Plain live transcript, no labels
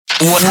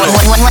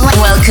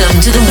Welcome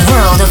to the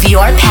world of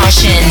your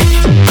passion.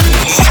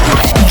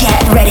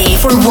 Get ready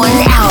for 1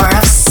 hour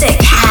of sick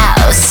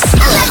house,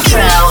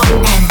 electro,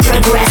 and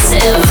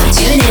progressive.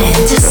 Tune in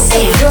to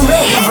Save the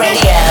Rave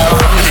Radio.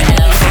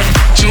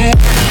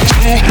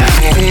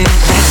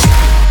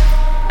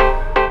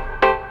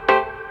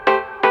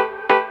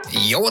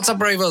 Yo, what's up,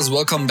 ravers?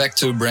 Welcome back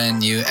to a brand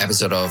new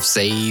episode of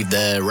Save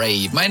the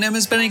Rave. My name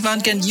is Benedikt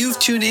Warnke and you've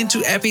tuned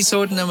into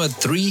episode number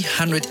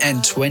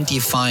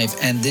 325.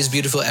 And this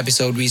beautiful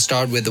episode, we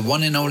start with the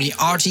one and only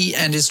Arty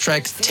and his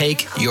track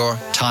Take Your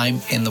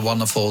Time in the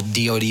wonderful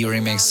DOD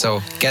remix.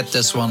 So get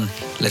this one.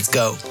 Let's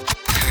go.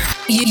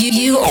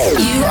 You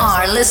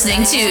are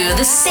listening to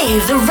the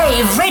Save the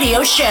Rave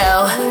radio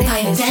show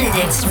by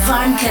Benedikt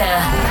Warnke.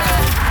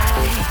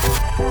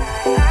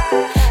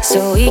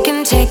 So we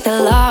can take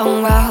the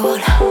long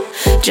road,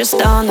 just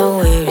don't know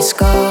where it's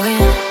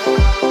going.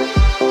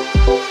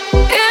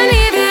 And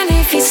even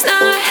if it's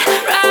not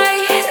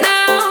right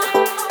now,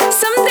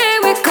 someday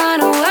we're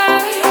gonna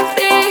work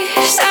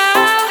this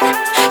out.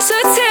 So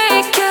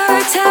take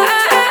your time.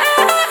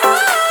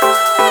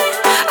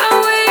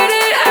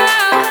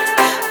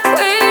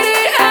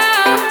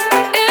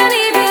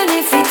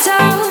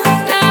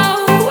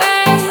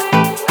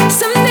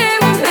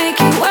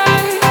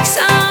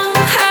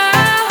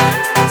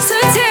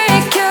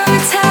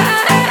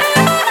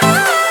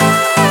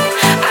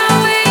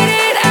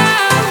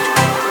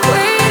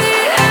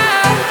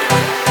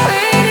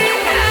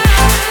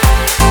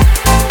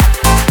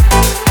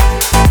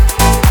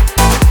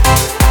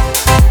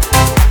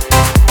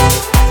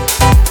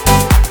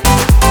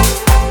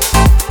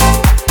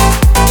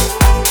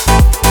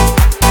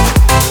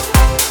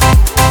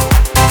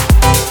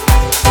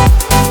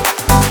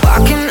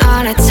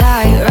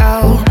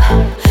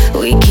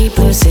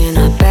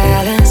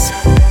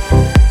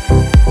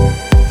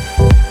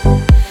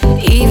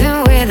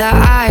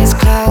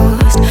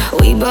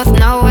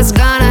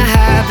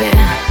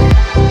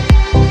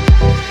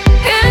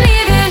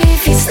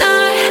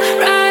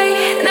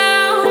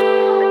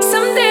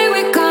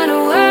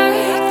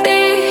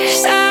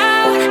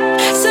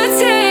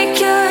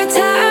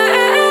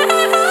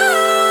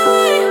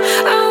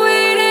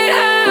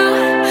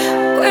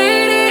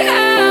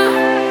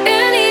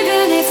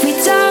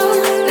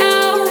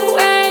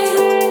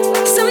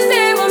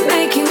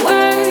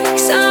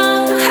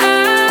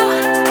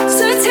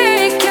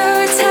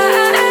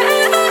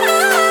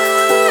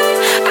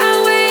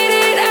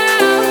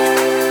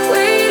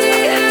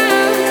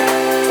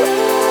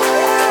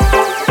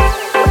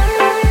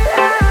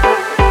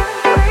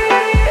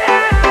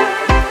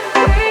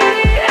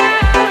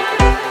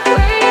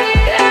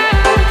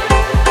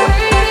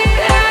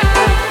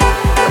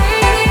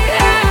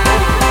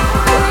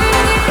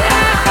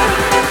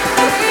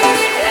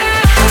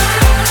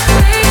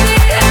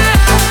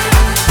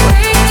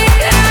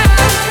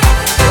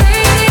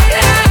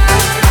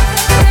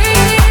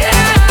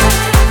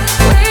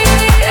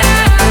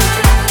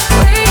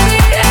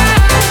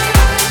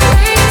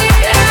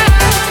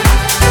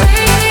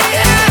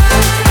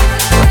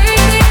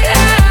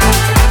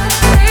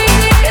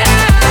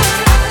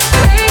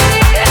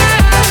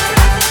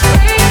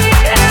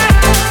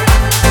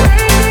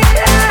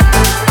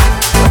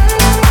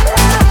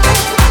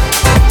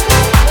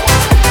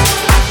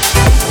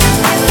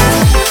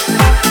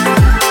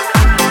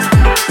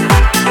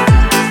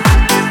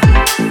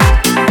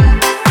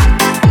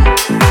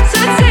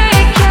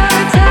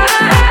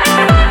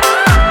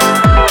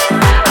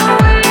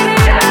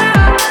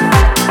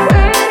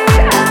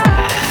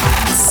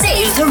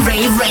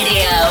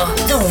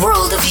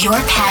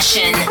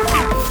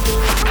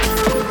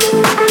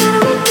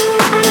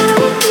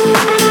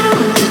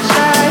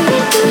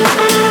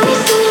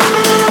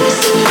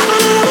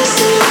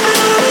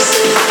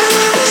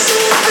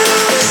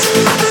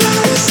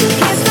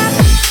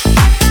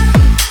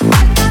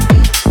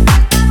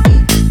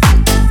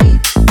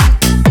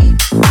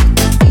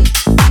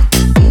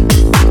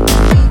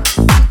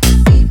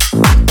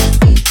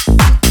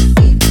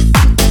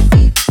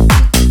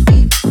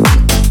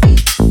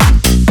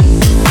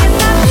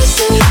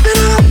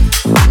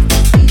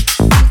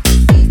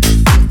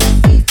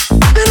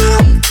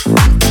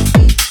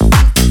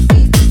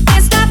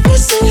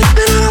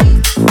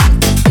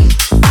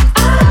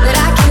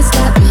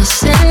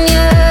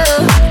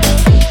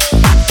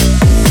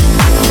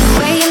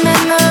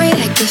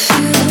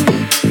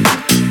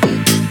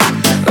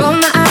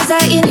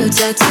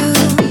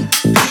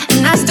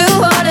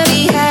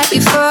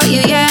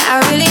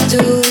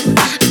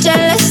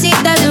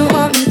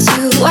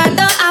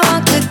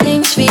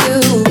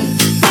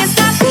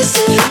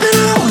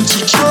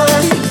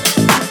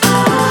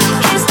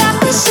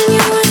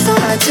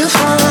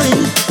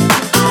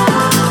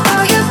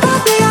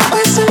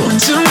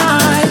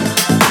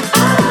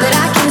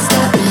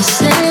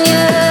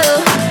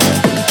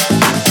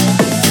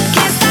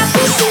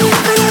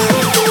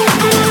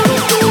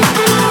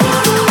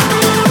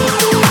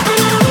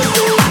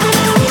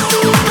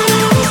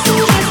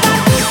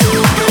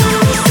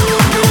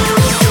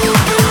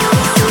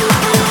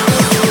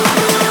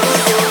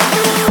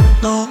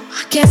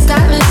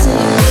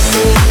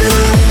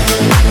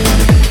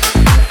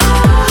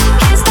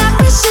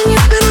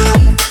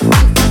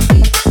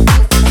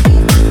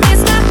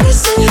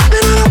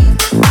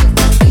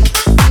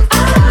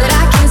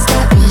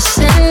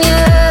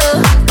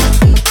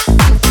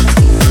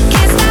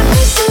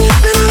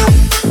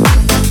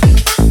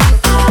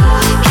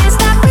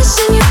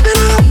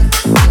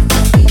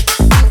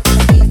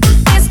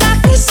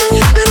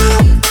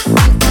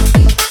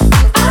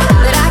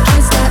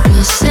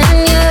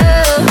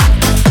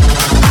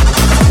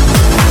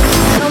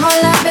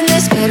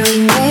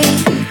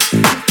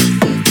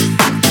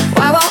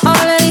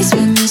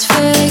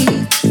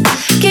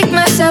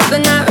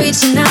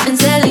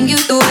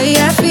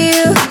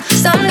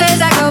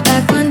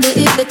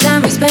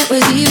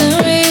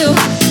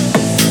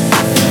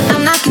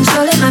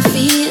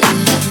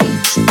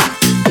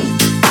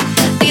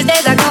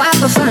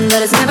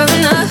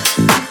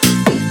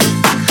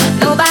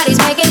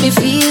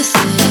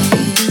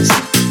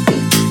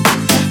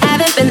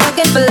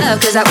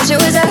 'Cause I wish it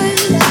was us.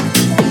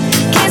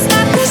 Can't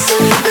stop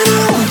missing you, but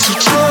I want you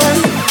joy.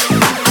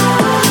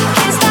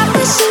 Can't stop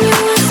missing you,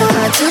 it's so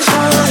hard to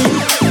find.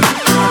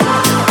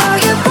 Oh,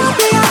 you brought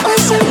me out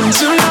with someone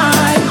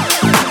tonight,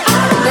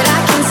 but I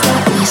can't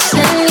stop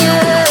missing you.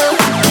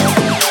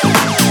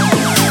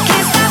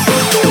 Can't stop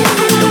missing you.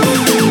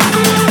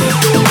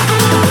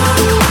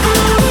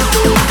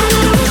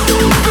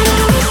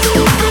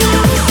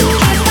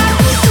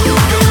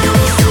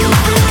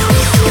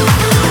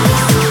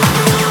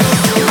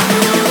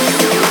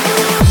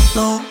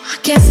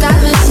 Can't stop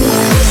missing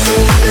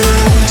you.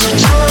 Want your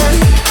joy.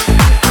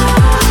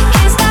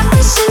 Can't stop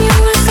missing you.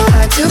 It's so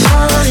hard to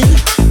find.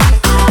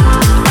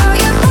 Oh,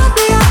 you brought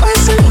me out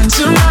with someone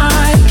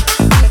tonight,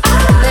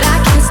 but I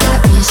can't stop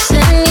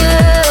missing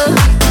you.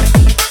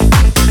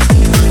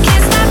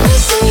 Can't stop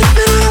missing you,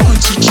 but I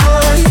want your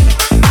joy.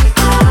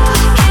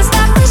 Can't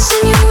stop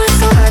missing you. It's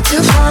so hard to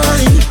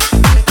find.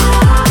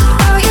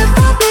 Oh, you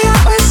brought me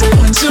out with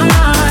someone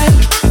tonight,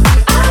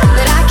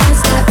 but I can't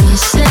stop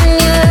missing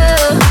you.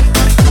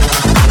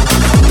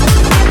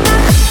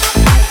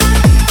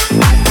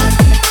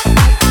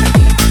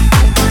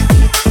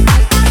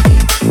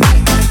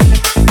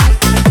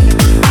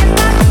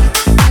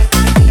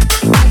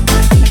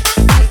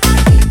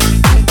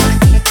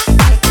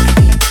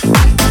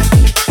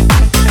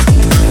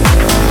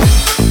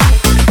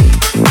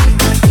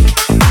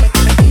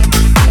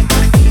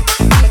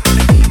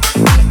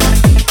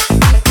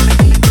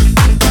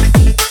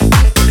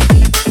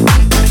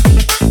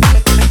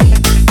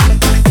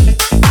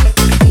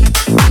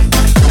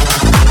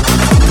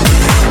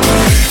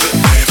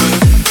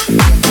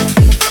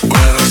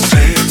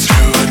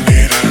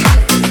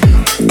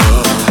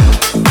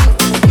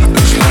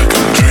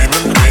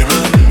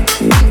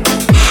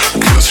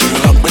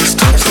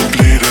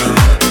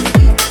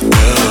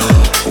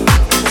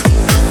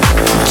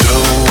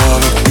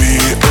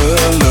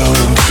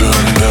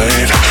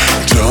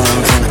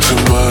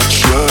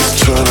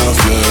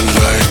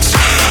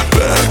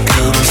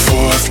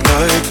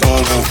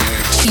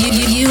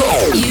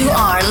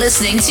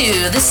 Listening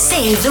to the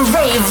Save the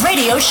Rave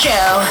radio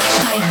show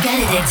by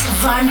Benedict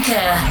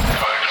Varnke.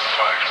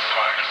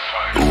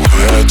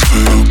 Where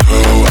to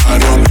go, I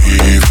don't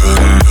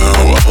even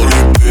know.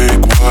 Only big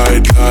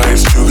white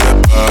lies to get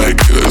by,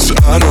 'cause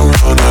I don't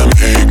wanna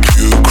make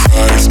you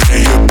cry.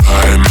 Stay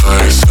by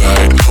my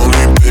side.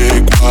 Only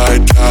big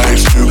white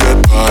lies to get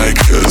by,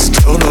 'cause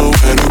don't know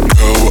where to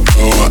go.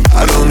 Oh,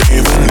 I don't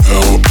even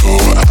know.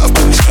 Oh, I've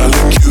been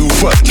telling you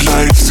white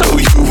lies so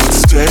you would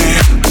stay.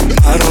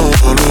 I don't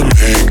wanna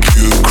make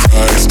you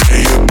cry.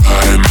 Stay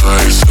by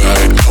my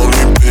side.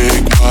 Only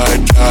big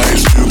white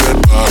lies to get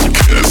by,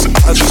 'cause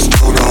I just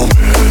don't know.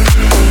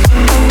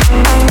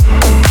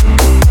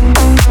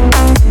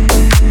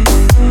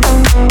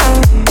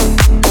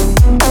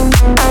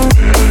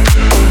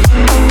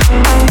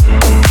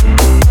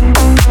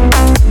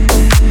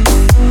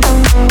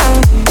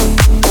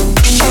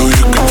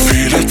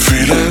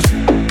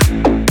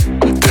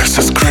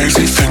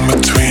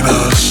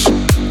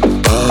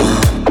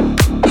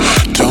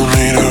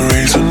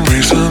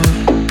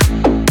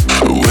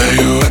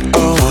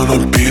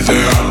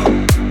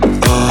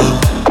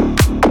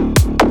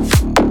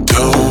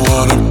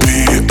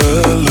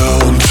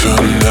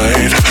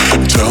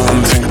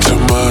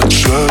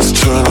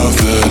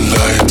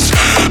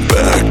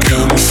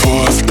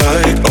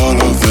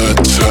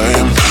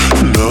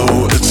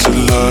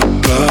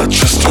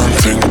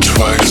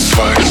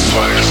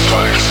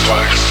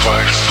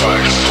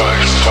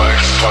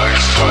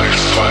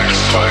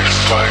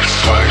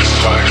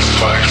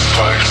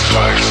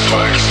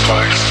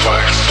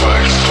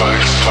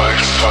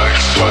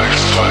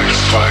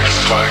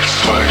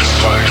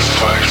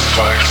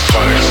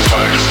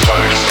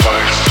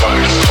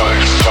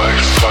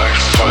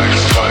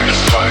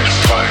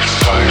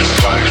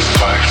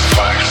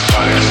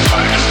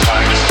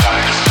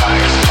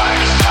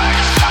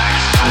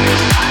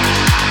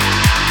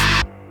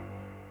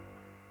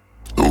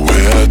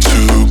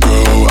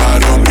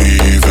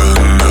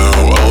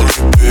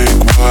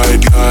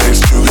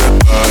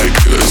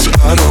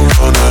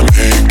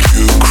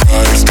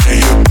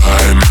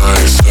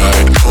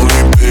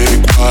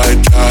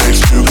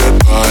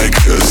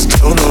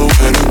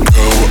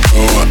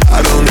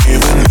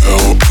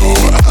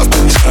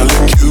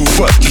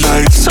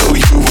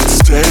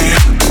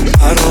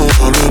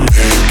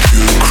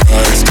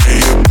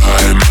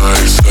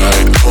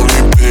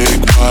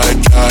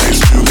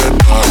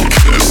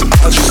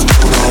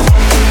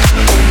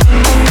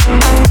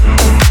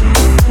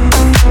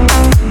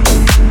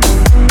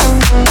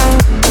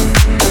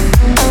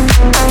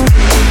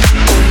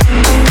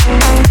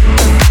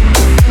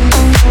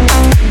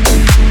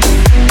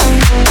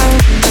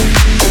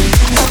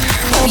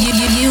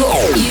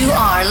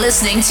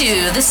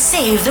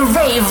 Save the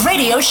Rave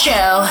radio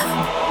show.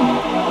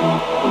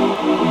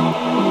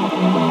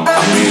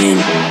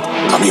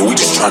 I mean, we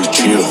just trying to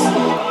chill.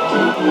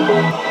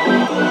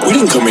 We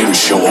didn't come here to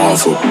show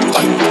off or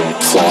like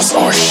floss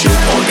our shit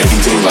or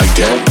anything like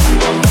that.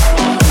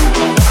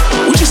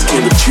 We just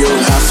came to chill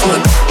and have fun.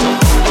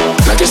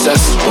 And I guess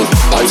that's what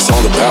life's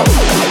all about.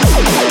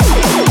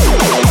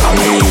 I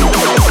mean,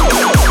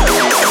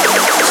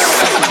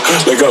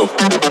 let go.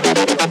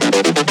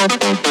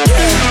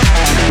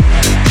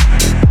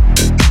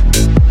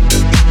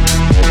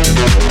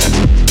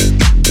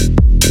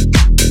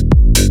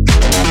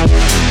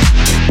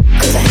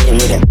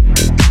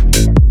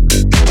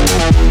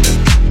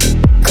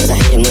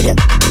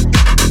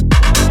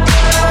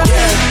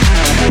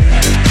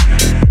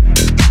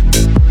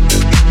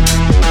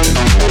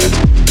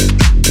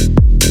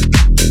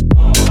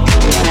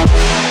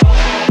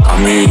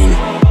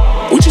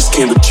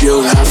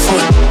 Chill and have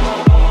fun.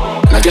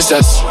 And I guess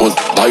that's what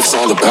life's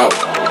all about.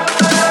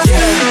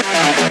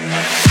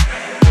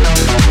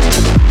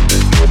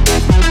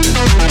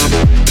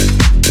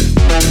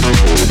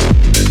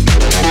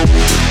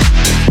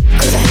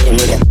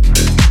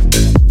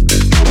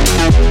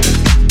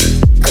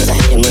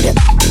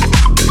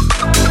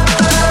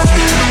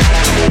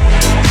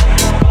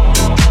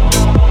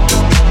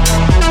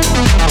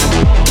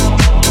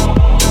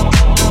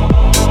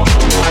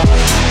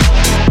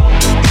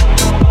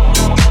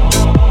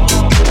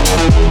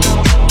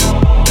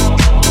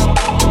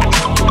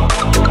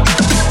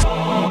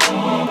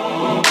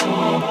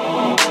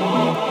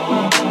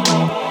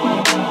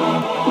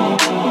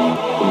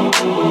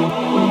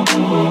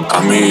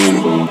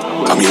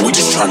 I mean, we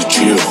just trying to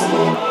chill.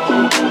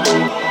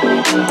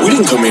 We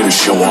didn't come here to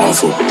show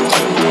off or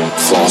like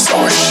floss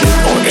our shit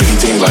or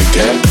anything like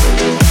that.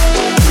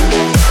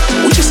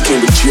 We just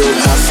came to chill and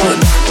have fun.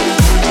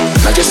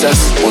 And I guess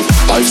that's what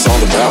life's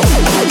all about.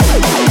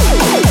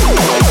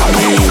 I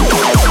mean,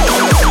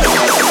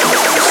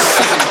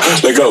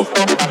 let go.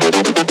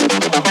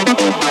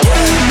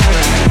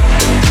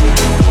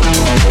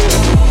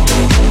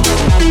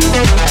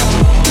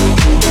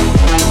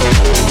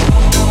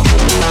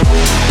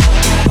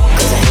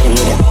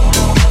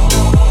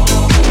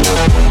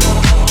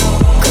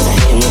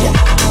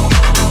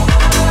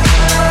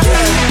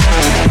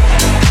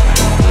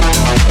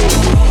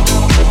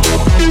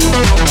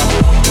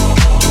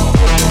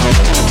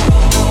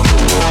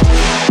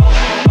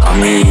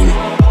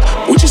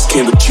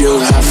 Came to chill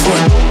and have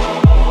fun.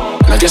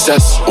 And I guess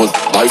that's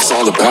what life's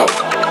all about.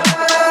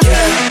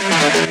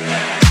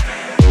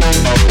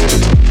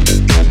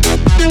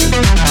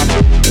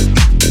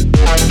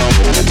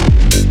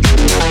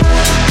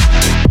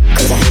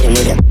 Cause I hit him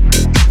with it.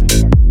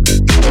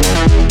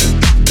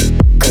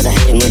 Cause I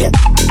hit him with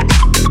it.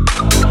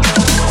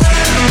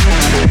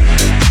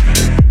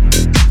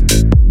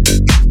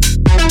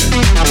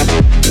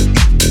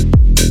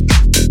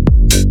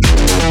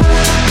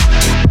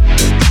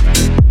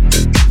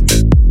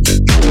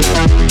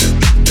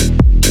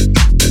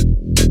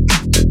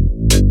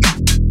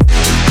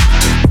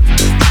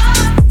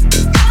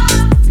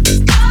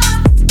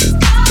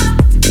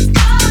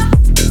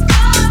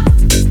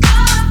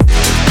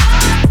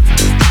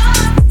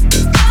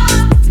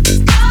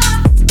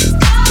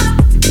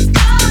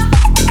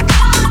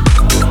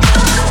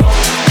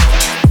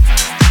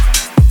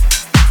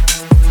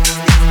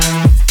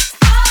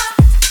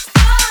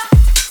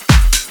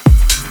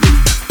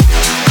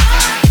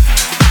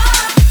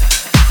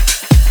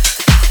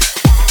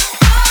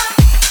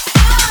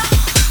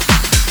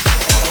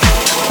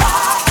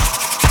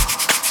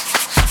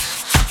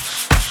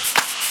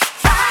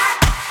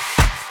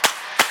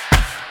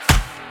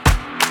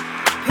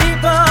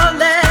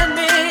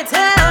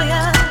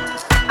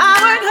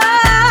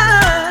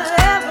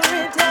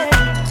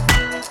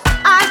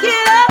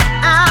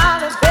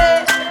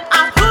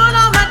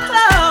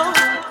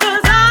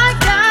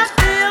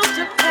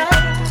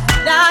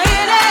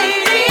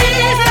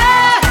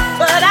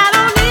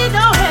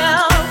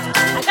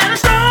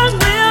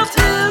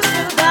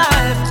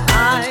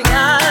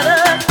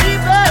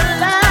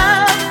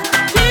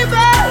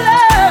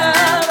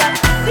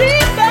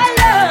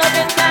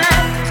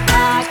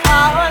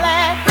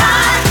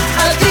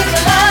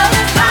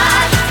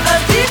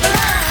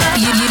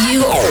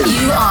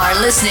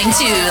 listening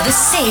to the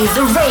Save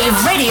the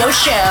Rave radio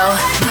show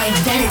by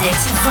Benedict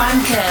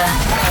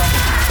Varnke.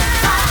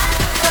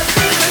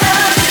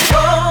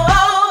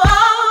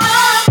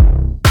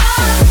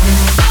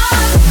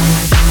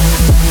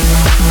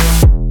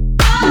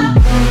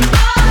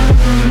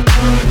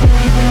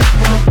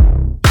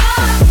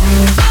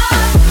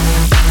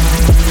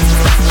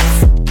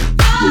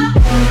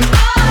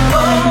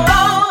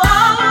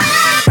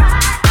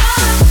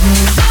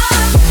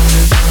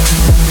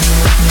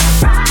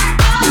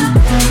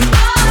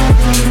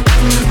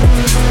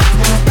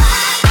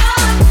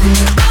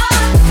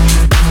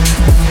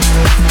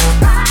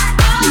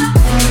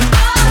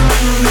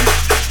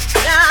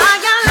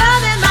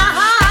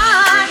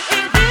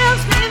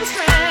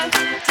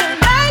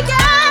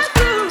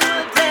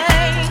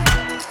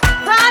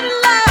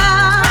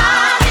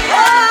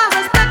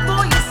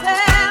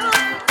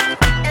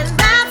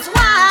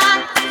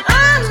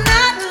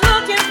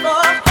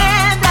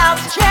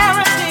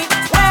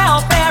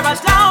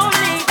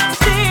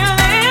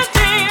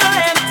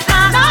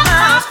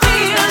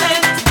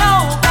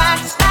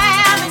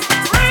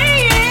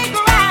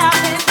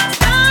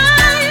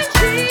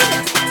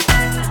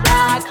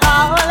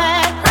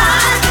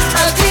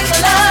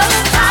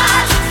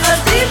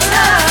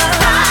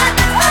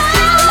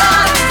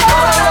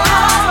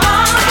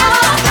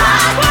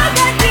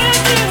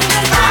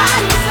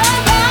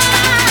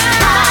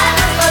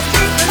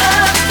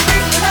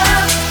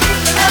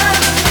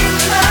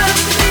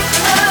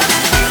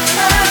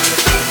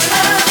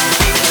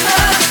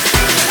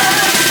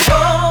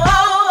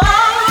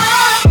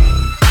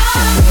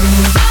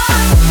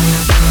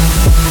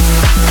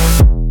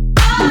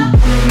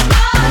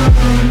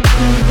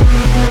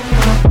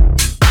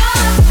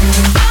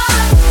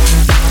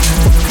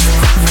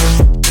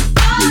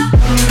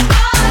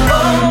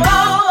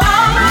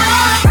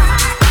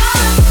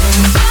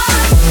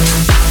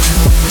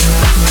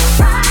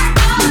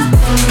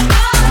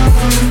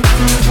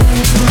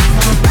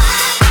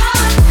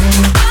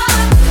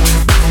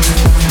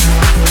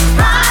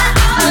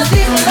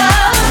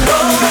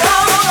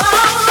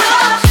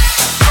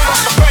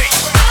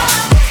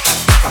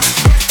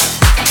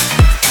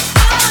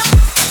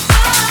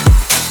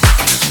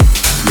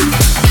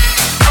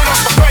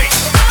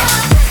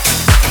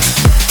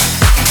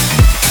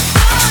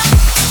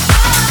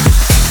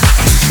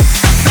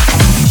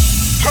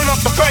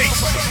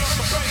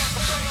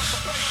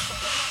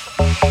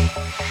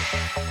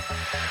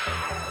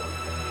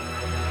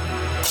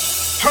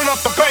 up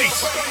the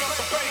bass.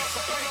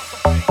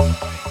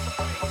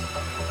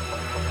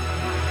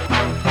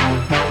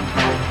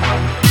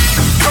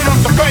 Turn up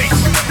the bass.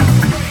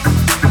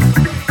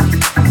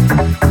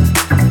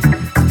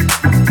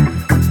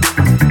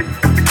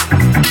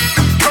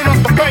 Turn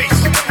up the bass.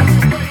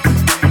 Turn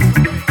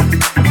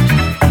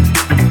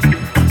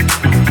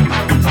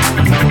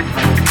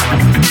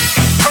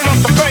up the bass. Turn up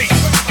the bass.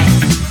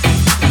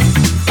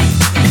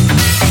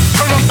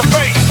 Turn up the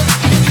bass.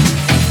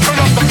 Turn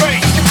up the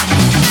bass.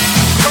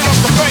 Turn up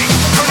the bass.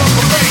 Turn up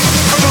the bass.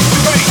 Turn up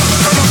the bass.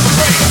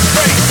 Bass,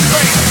 bass,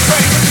 bass,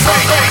 bass,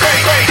 bass,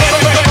 bass, bass,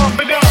 bass, up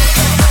and down.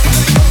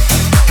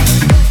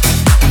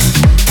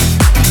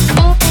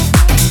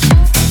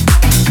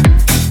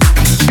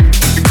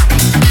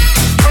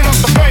 Turn up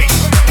the bass.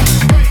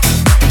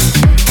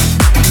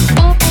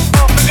 Up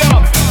and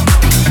down.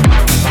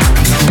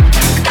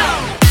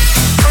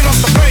 Turn up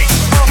the bass.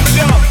 Up and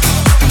down.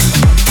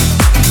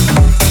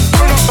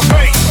 Turn up the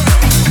bass.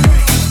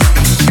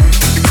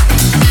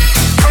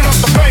 Turn up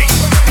the bass.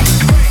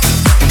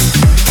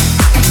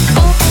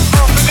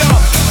 Up and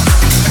down.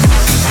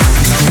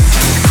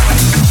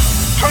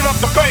 Turn up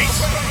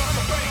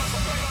the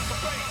bass.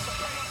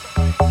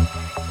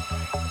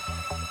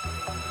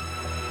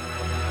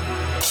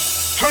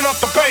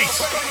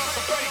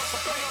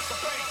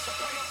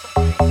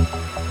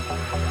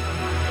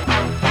 Turn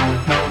up the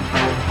bass.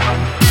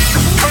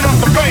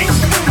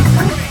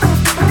 Turn up the bass.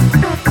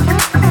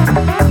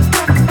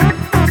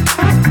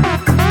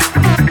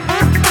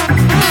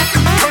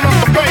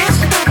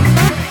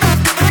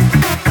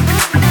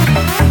 Turn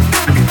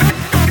up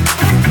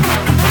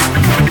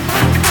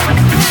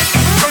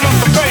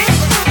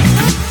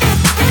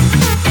the bass. Turn up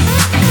the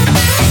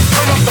bass.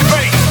 Turn up the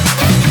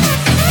bass.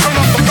 Turn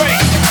up the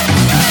bass.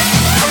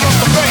 Turn up the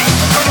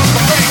bass. Turn up the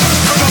bass.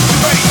 Turn up the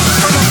bass.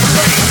 Turn up the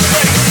bass.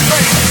 Bass,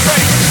 bass, bass, bass,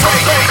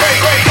 bass, bass, bass,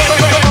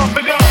 bass, up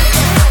and down.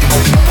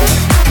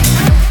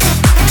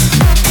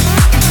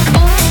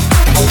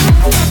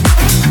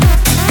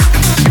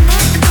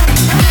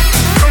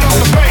 Turn up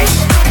the bass. Up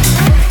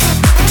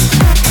and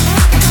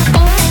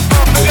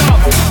down.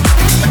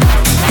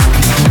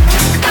 Turn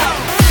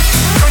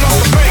up the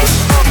bass.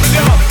 Up and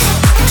down.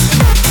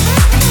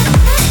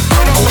 Turn up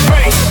the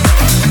bass. Turn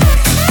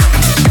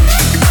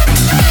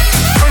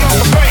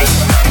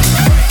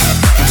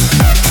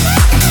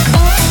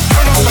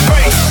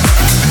up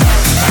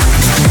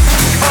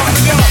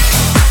the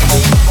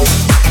bass.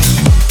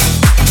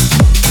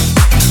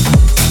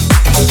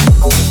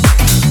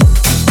 Turn up the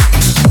bass.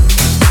 Up and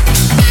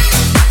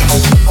down.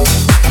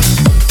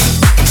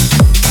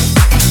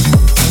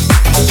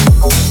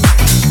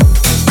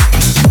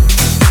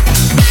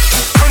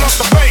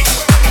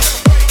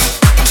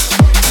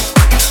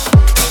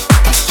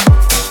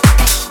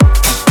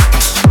 up the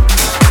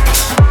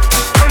bass.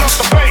 Turn up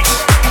the bass.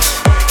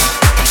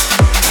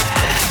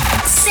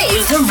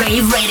 Save the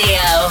Rave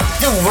Radio,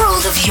 the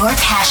world of your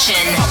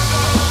passion.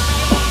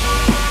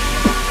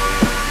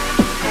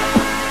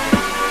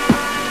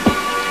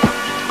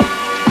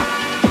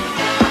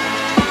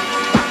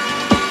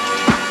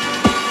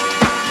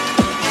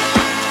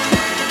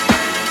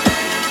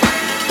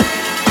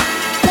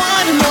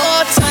 One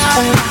more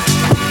time.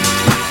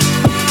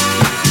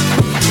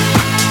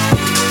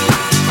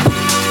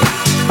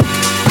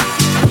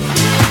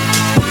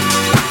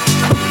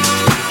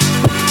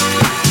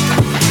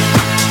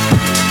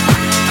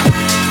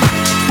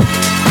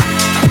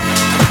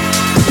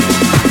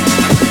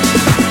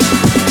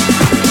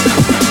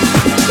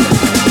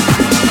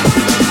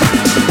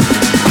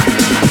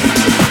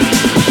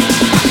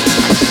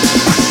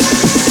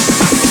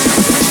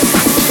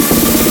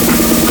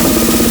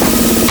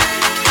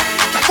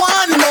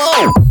 One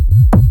more.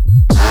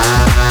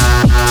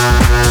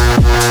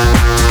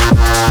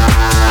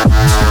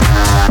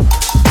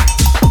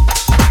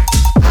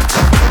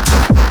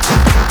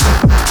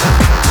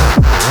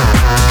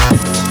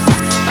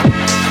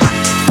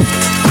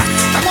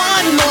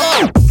 One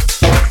more.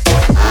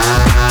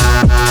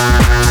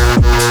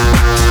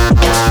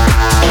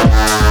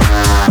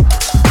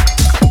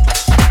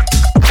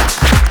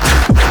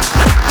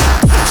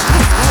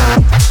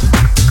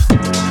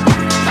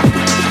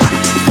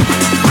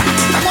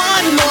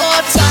 One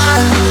more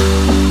time.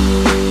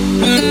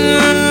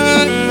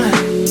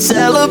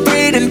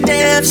 Celebrate and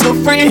dance so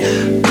free.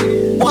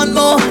 One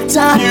more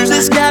time.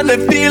 Music's got me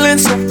feeling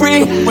so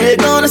free. We're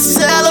gonna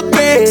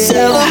celebrate,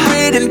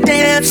 celebrate and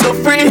dance so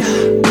free.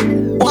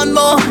 One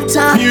more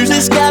time.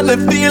 Music's got me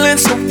feeling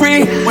so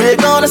free. We're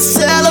gonna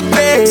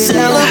celebrate,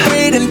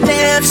 celebrate and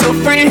dance so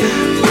free.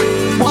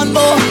 One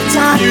more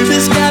time.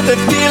 Music's got me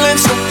feeling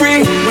so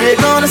free. We're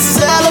gonna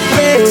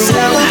celebrate,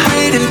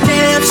 celebrate and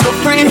dance so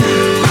free.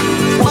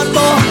 One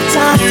more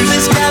time.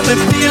 Music's got me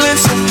feeling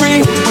so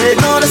free. We're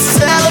gonna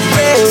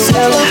celebrate,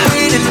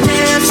 celebrate and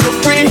dance so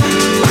free.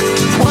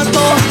 One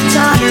more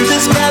time.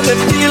 Music's got me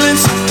feeling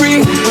so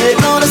free. We're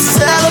gonna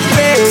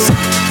celebrate.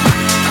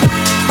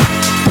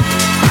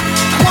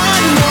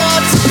 One more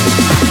time.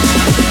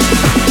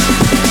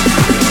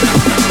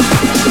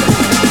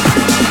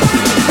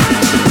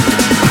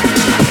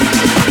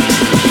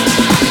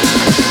 1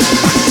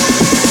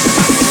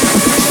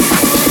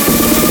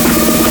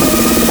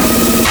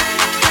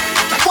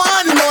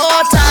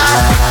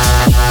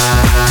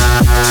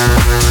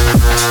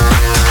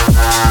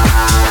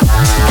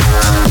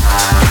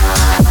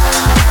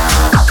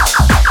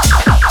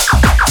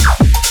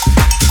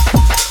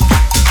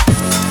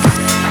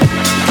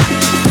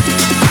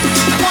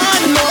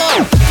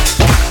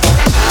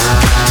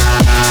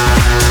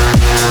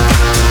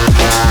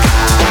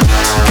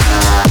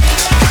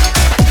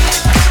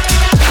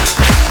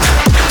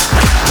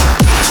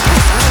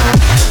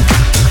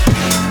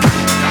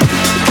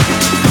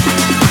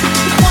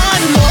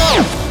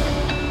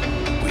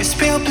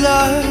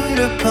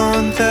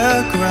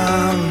 the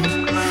ground.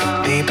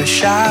 Neighbors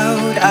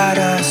shout at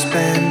us,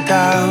 bend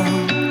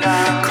down.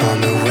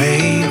 Come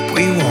away,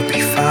 we won't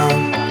be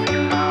found.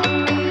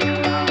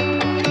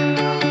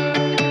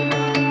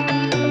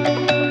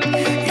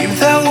 If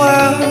the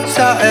world's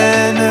our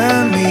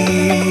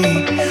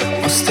enemy,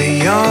 we'll stay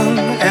young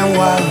and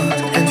wild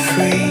and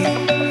free.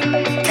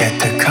 Get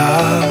the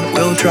car,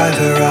 we'll drive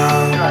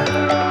around.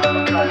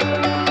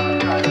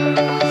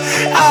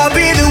 I'll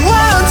be the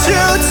one to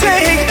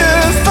take the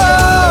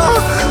fall.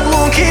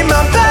 Won't keep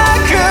my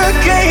back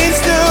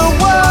against the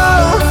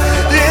wall.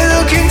 They're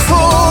looking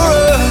for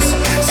us,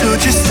 so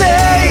just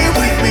stay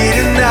with me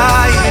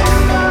tonight,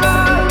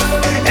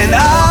 and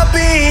I'll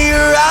be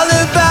your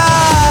alibi.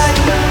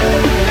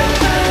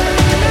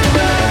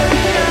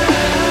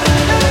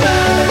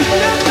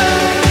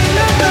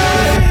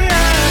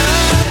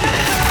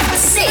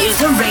 Save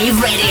the Rave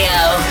Radio,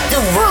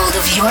 the world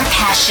of your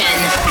passion.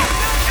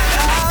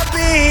 I'll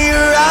be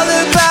your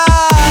alibi.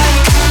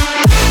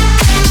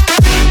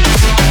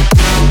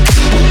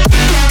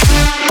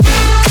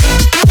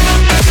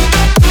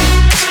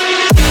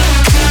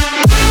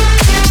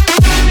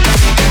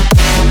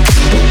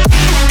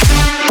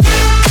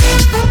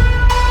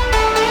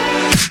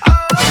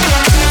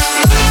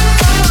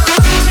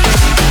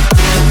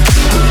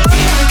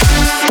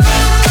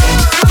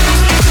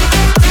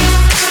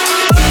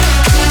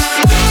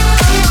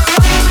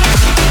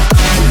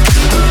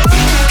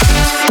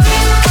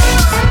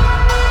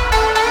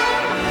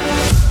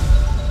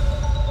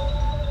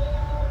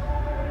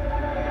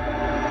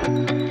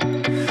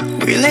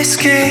 We'll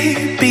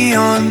escape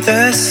beyond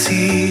the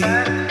sea,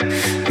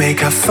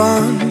 make our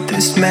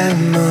fondest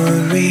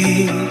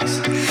memories,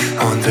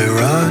 on the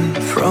run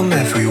from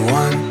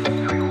everyone.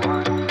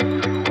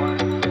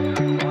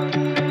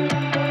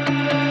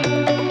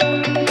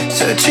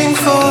 Searching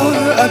for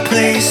a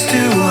place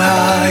to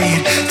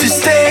hide, to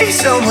stay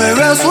somewhere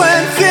else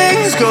when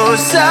things go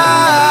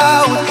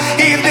south.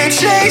 If they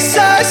chase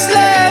us,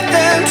 let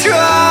them try.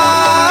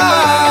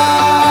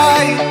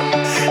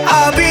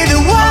 I'll be the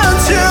one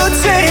to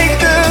take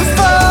the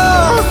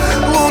fall.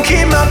 Won't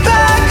keep my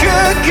back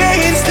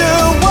against the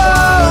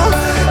wall.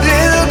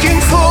 They're looking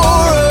for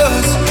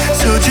us,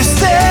 so just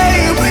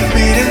stay with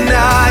me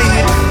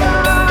tonight,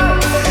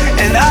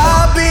 and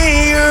I'll be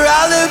your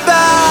alibi.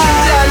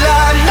 La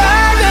la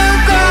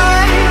lullaby,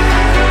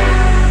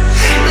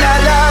 la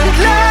la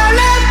lullaby,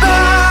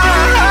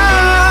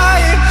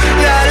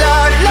 la la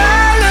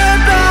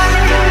lullaby,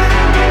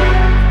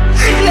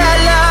 la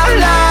la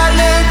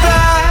lullaby.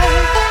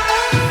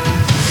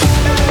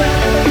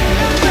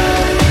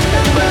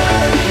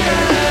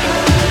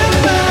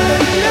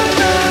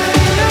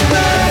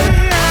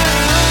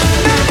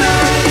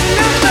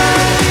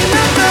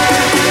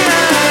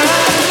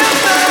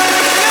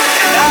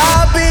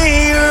 I'll be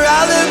your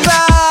alibi.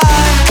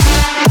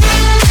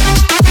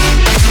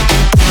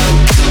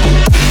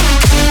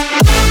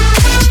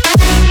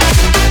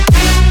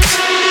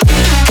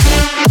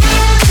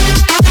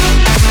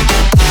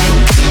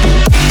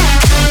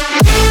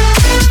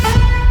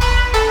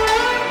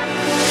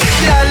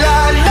 La la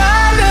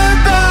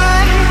lullaby,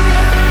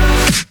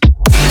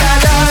 la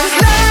la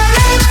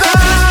lullaby,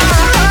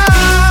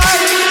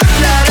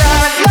 la la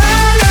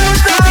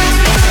lullaby,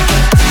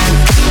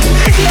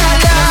 la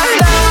la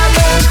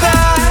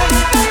lullaby.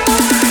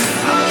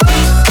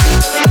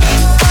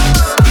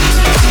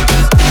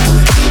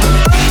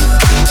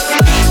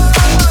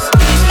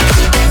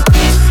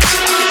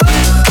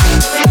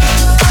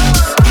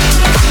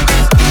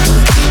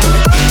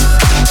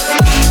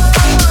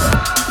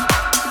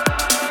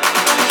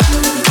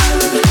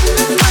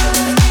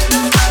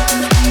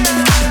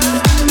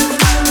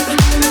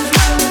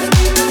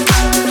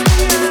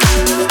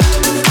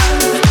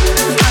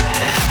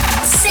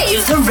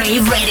 Save the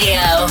Rave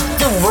Radio,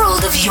 the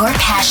world of your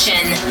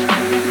passion.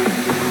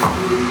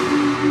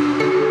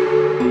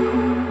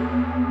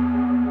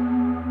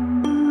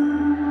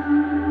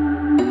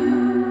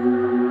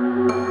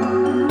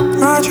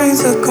 My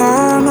dreams are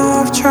gone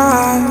off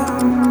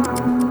track.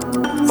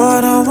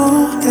 What I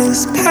want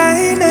is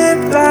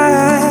painted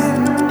black.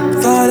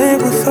 Thought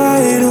it would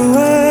fade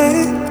away.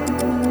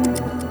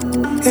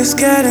 It's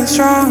getting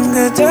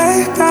stronger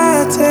day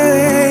by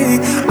day.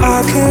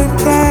 I could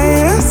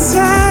play it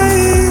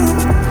safe,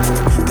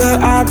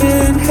 but I've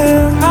been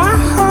here my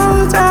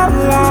whole damn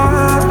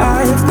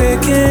life,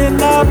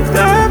 picking up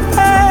the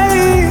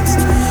pace.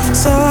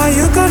 So are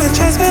you gonna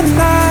chase me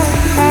tonight?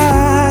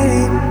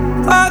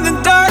 On the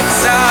dark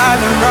side,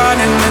 I'm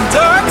running. The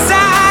dark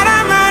side,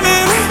 I'm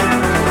running.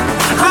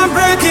 I'm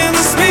breaking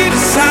the speed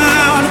of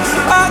sound.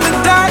 On the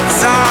dark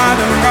side,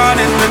 I'm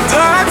running. The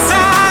dark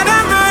side,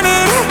 I'm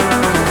running.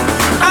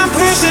 I'm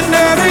pushing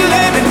every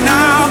limit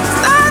now.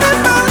 Not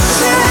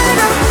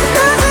emotional,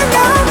 nothing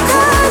no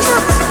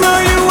control. No,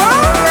 you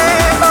won't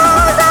let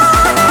hold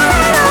on.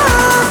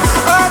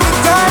 On the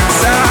dark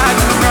side,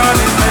 I'm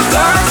running. The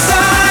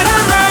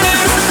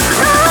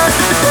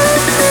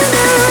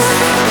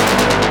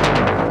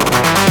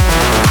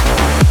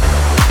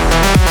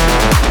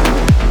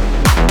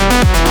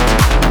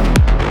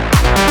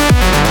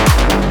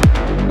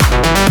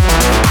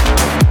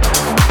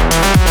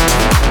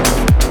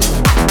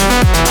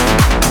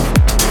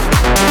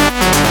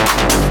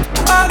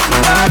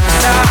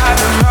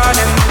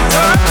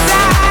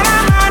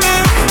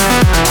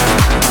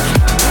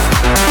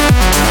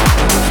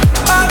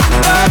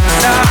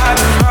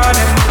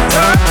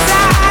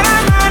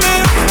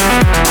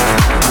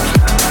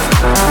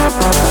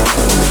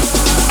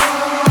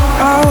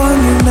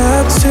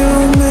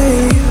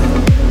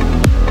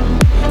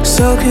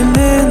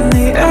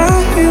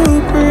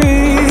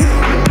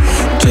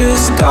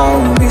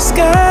Don't be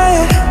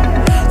scared.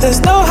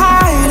 There's no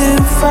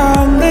hiding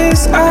from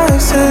this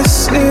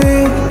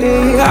ecstasy.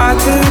 I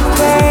could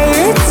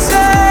play it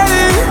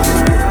safe,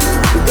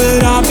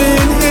 but I've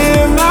been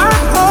here my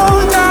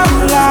whole damn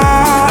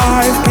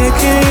life,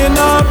 picking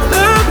up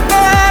the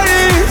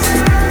pace.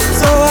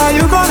 So are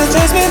you gonna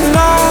chase me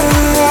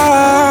tonight?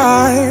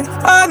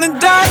 On the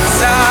dark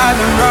side,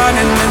 I'm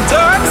running. The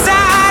dark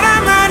side,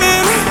 I'm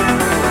running.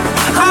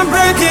 I'm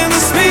breaking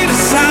the speed of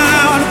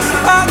sound.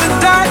 On the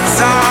dark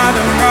side,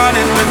 I'm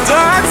running. The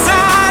dark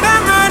side,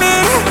 I'm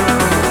running.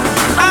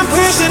 I'm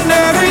pushing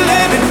every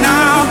limit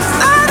now.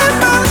 Not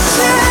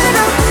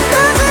emotional,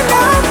 losing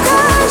no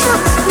control.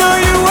 No,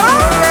 you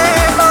won't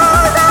leave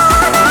more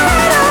than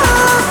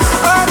enough.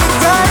 On the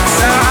dark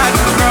side,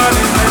 I'm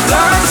running. The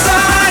dark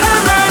side,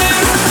 I'm running.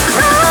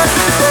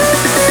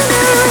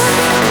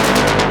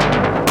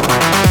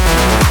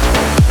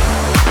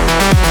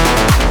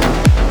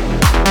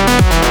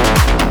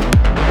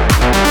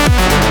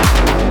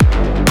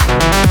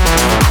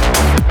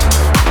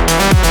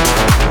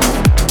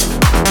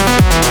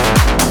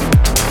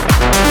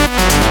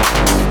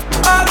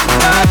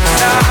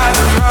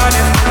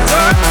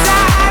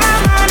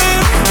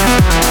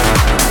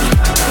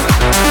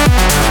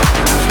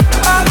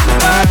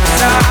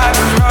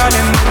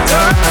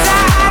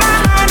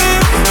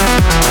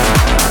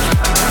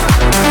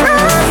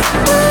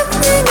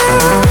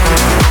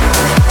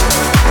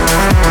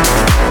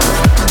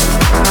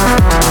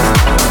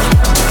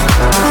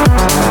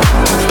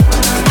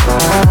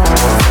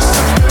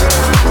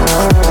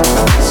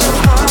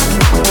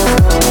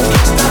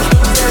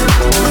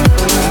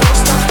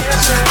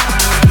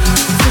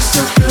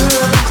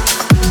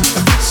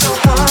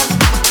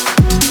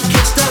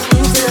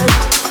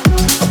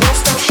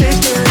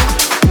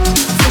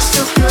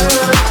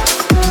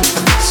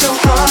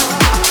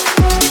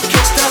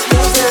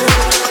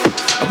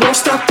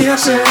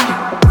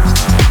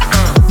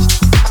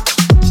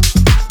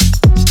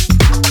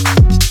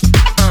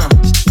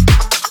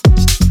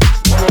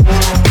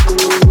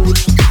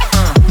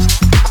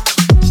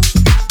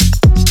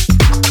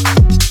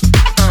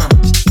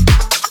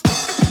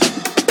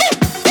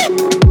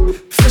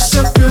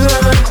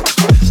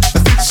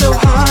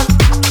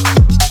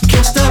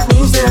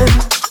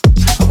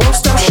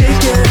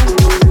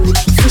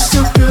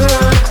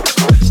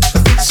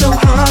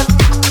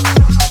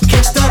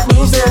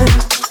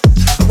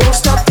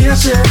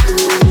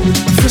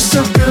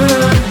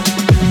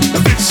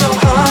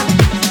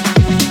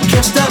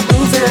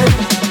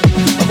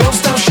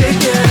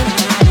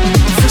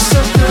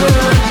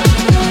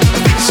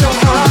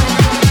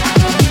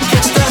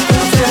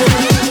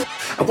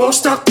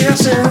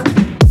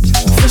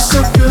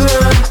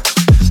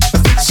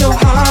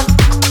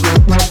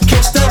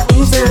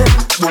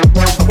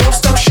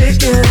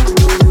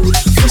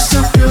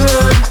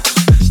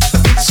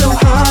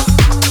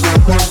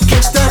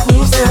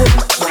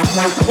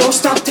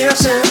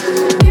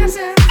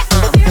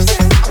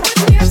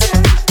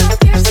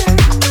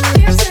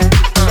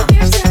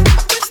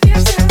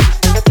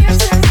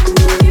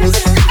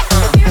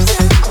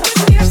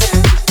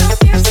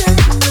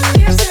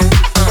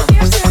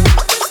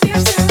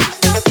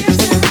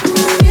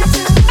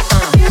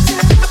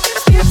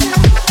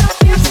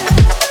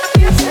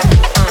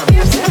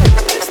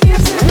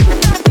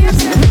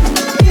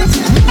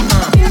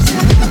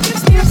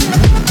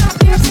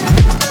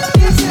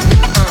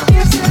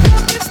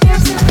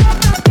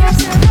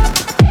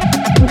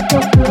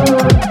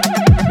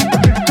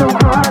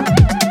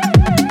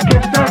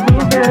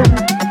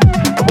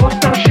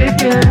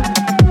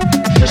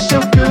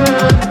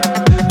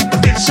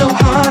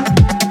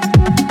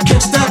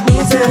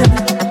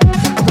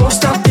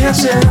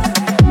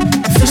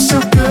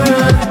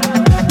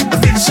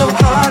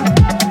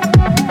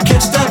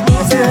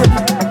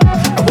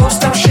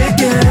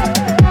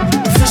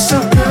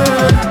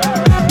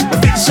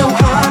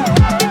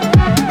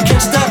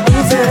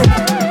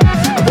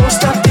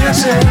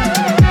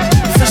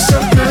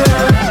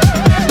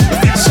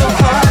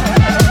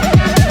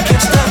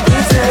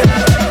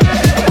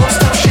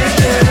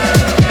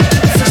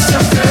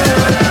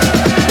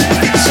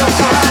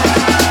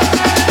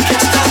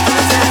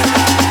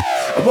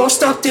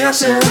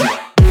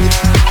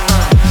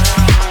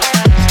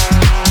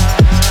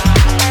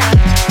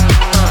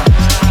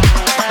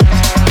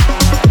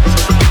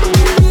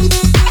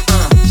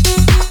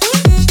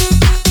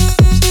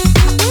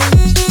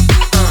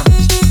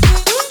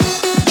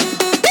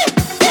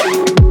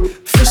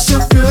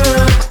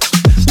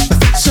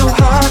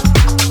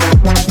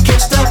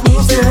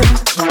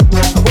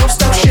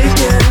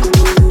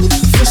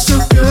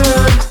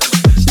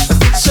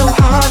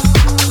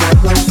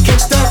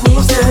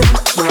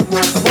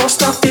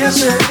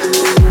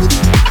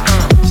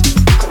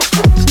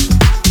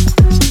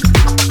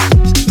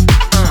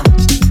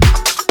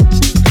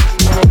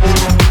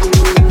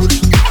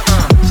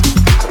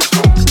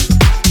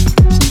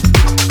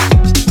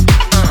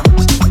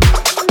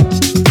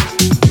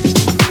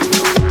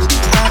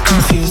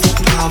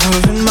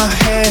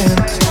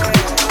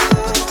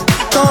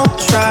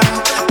 try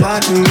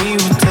blocking me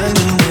with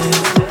tenderness.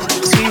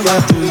 See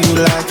right through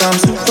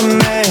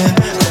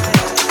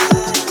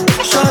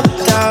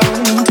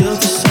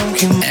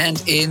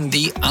in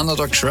the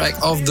Underdog track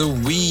of the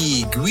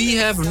week, we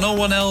have no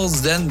one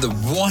else than the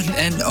one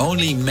and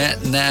only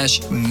Matt Nash,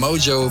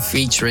 Mojo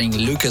featuring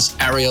Lucas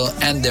Ariel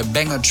and their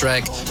banger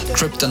track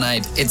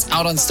Kryptonite. It's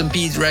out on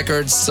Stampede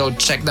Records, so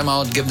check them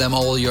out, give them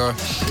all your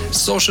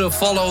social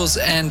follows,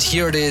 and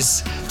here it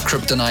is,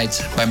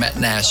 Kryptonite by Matt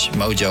Nash,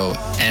 Mojo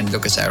and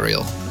Lucas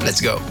Ariel. Let's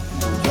go.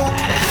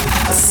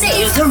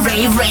 Save the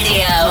Rave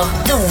Radio,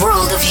 the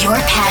world of your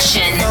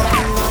passion.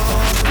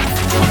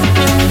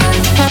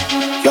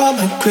 You're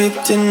my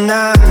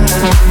kryptonite.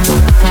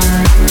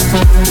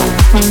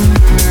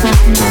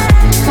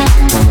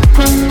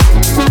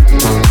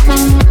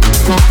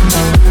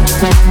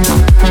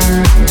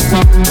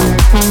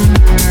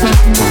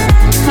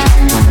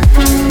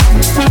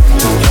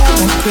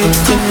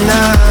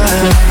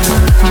 Kryptonite.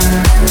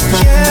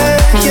 Yeah,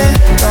 yeah,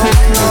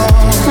 don't know.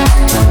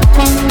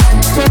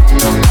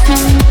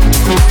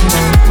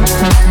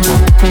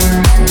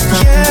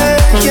 Yeah,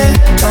 yeah,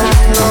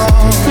 don't know.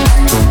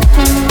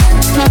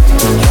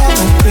 You're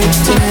my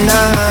kryptonite.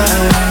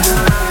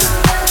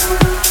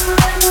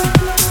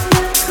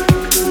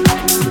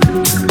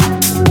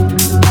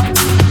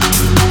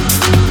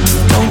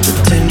 Don't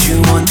pretend you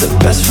want the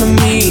best from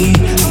me.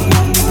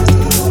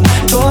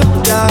 Tore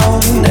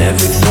down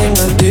everything I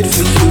did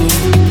for you.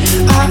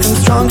 I am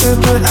stronger,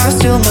 but I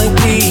still might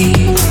be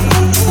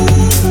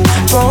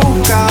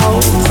broke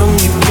out from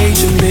your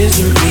cage of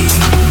misery.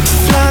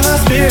 Fly my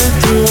spirit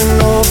through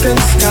an open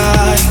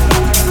sky.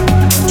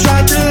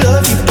 Tried to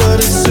love you, but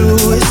it's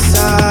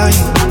suicide.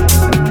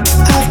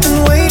 I've been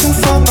waiting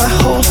for my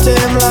whole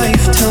damn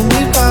life. Tell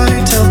me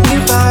why, tell me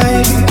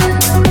why.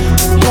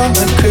 You're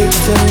my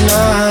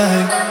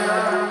kryptonite.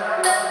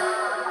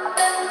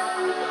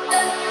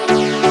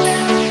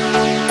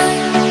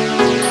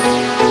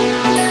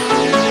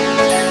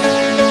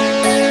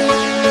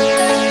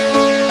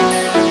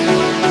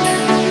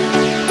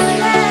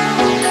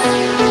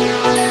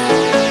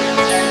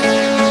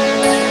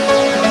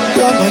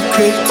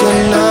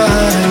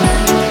 Kryptonite.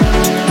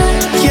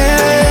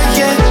 Yeah,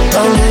 yeah,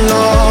 oh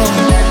no.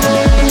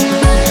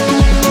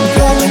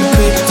 You're my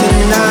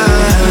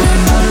kryptonite.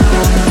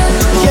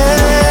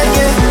 Yeah,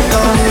 yeah,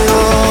 oh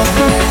no.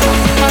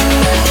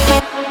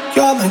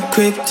 You're my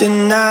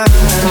kryptonite.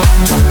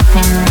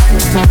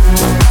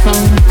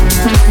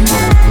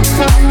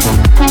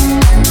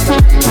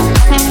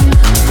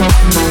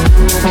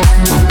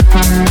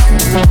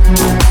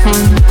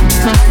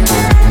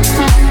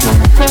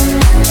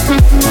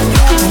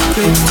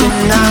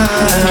 Kryptonite.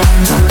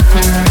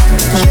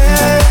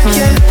 Yeah,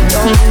 yeah,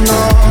 don't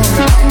know.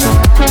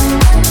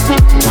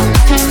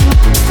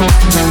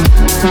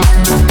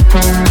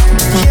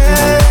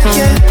 Yeah,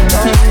 yeah,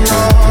 don't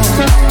know.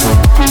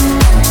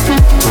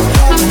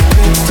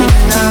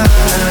 Kryptonite.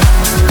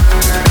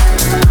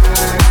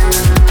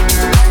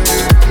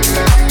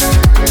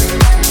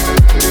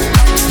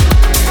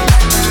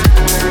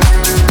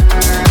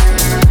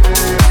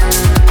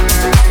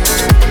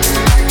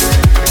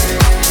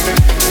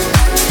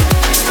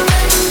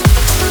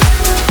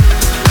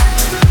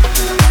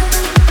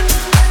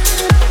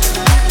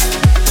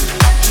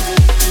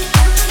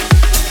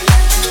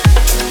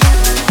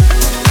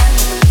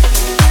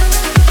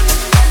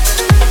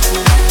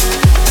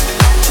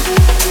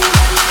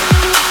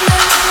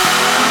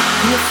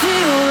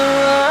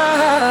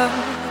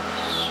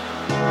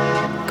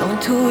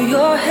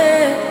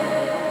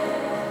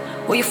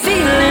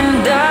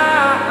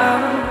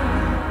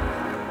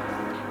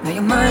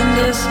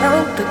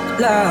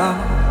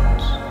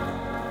 Clouds.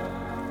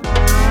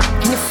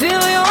 Can you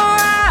feel your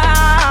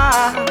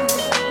eyes?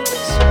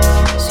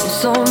 See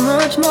so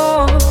much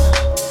more.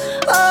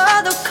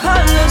 All the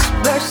colors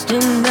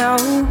bursting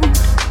out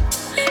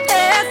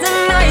as the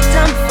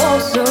nighttime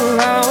falls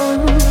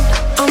around.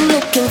 I'm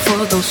looking for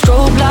those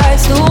strobe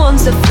lights, the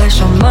ones that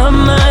flash on my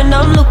mind.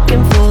 I'm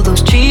looking for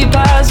those cheap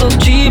eyes, those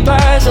cheap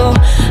eyes. Oh,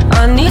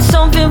 I need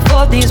something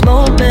for these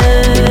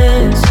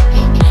moments,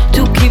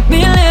 to keep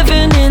me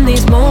living in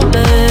these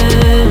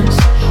moments.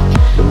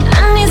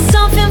 I need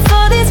something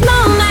for these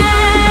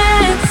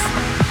moments.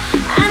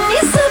 I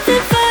need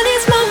something for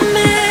these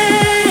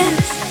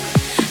moments.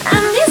 I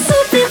need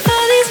something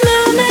for these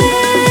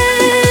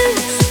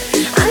moments.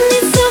 I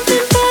need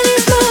something for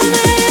these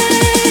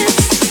moments.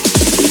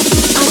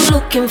 I'm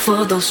looking for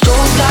those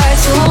strobe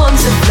lights, the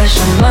ones that flash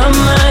on my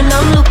mind.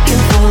 I'm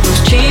looking for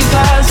those cheap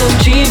eyes, those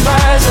cheap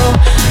eyes. Oh,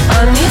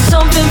 I need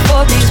something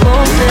for these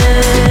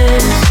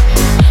moments,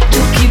 to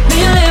keep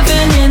me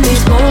living in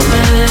these moments.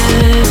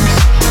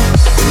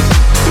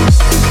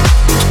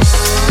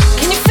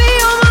 Can you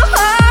feel my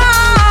heart?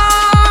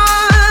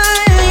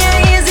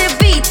 Yeah, is it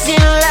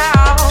beating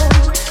loud?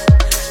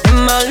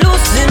 Am I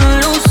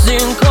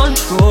losing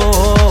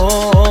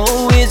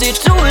control? Is it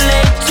too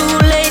late to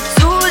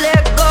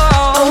let go?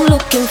 I'm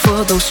looking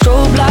for those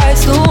strobe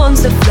lights, the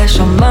ones that flash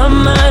on my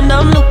mind.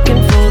 I'm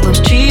looking for those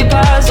cheap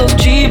eyes, those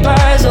cheap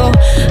eyes. Oh,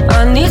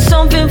 I need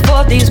something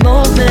for these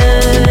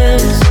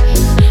moments,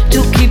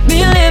 to keep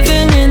me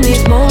living in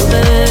these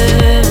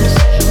moments.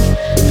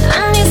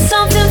 I need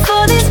something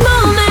for these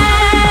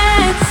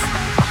moments.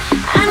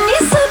 I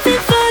need something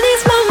for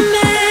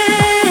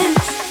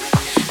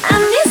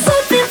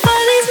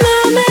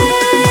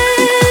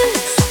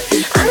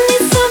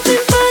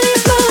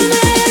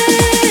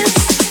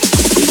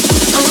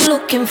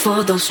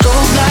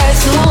strobe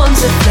lights, the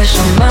ones that flash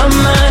on my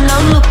mind.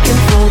 I'm looking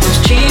for those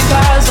cheap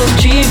eyes, oh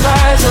cheap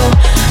eyes, oh.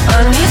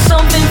 I need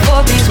something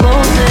for these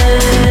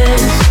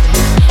moments,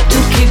 to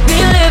keep me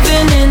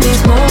living in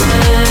these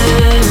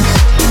moments.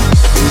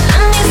 I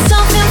need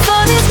something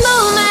for these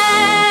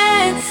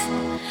moments.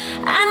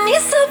 I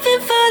need something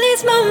for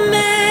these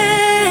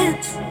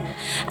moments.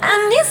 I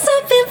need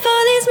something for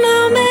these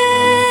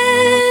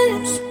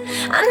moments.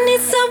 I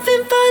need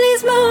something for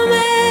these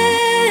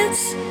moments.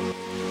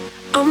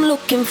 I'm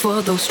looking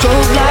for those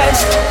strobe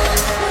lights.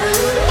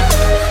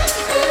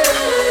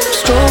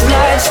 Strobe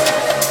lights.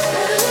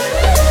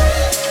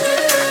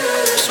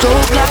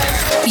 Strobe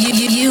lights.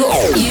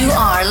 You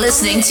are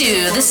listening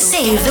to the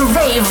Save the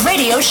Rave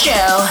radio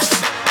show.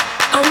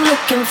 I'm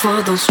looking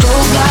for those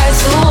strobe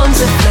lights, the ones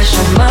that flash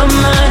on my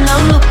mind.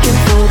 I'm looking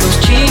for those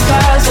cheap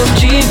eyes, oh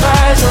cheap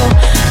eyes, oh.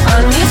 I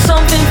need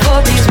something for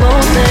these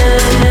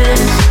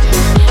moments,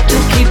 to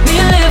keep me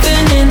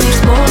living in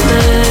these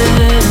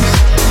moments.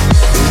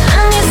 I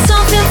need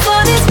something for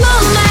these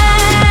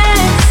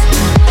moments.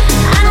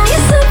 I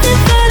need something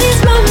for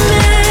these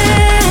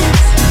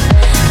moments.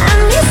 I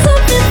need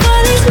something for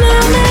these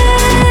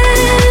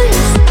moments.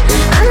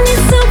 I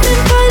need something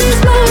for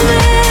these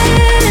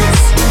moments.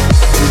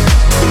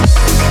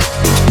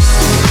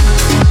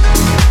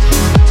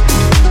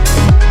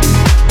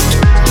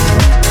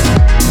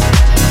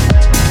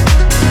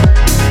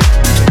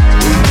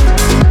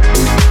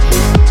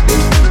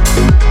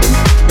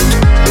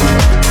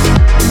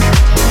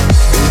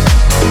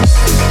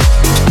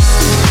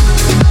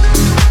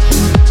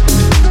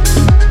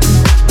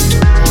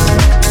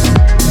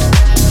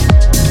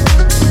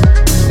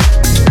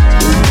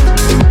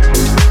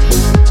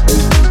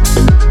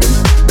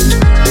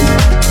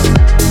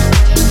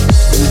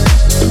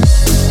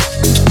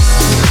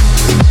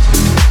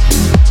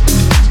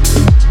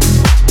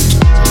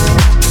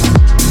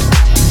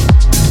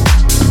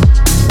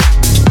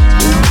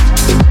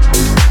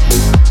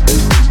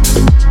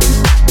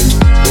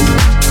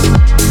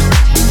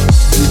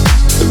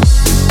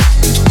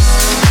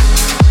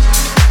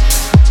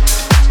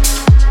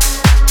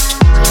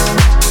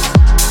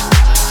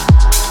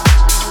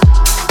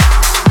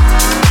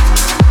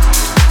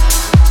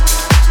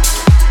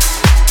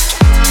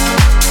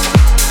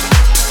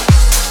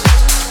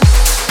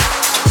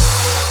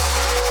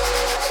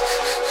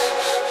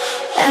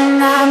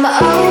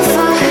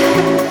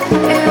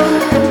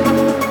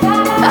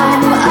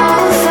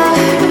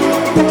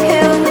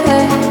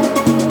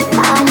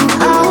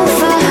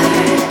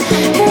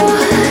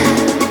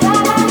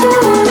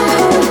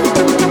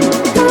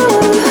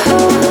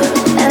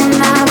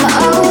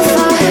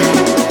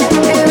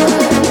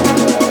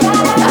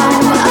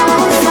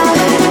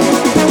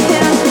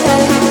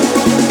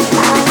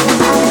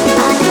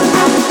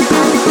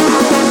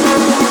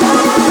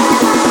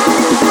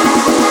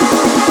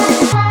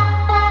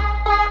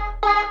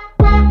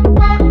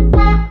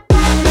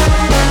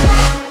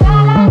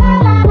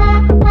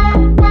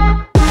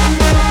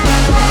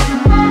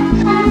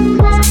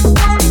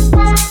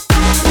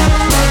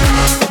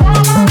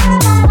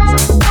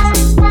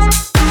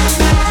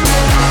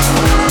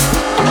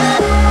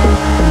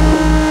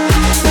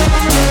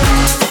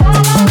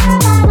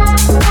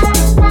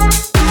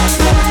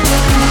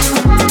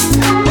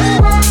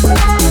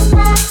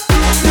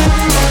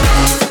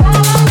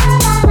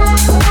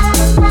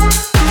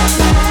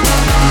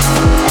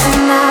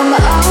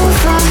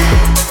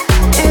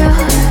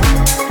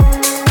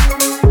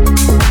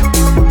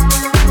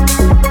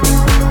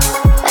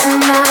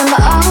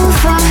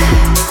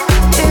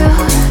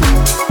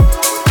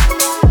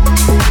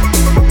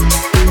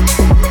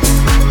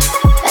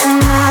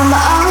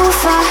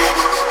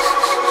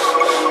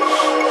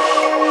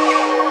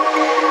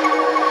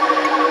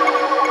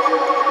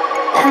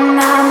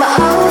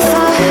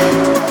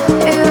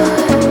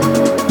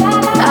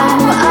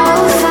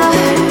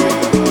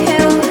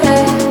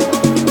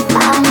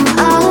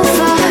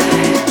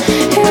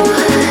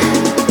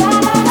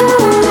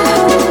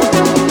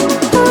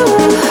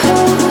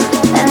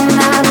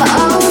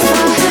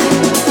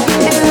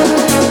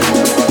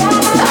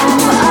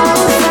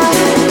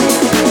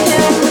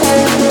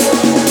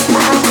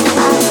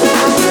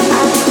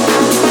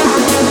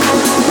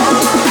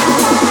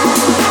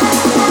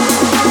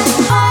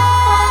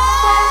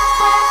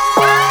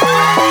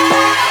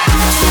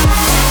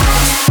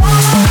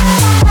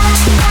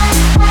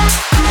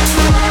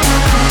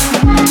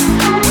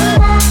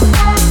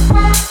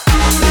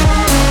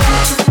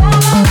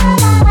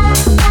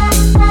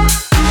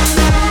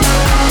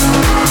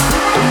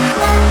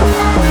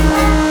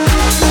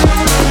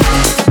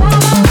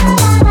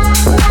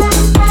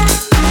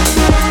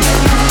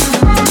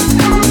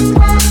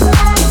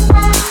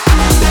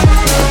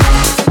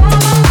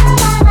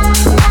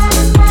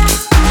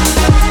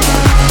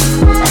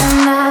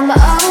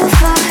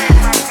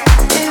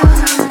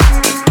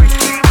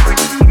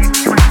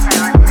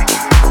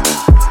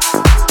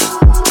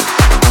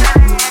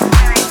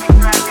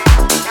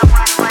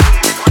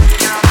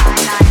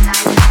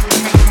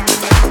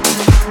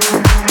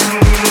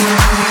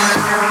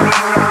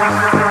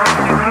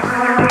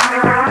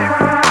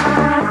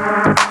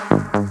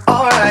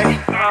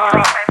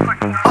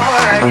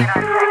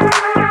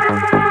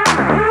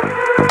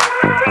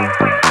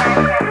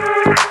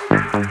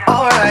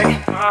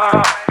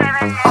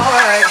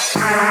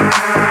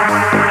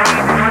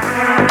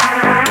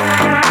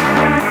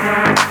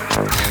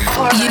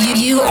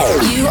 You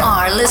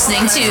are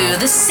listening to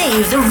the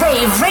Save the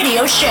Rave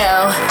radio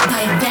show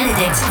by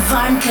Benedict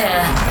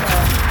Varnke.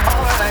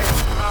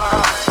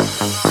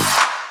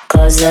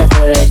 Close the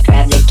hood,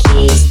 grab the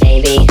keys,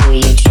 baby, who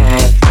you trying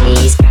to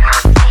please?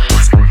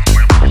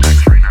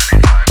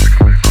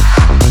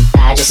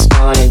 I just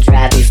wanna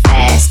drive you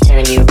fast,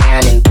 turn you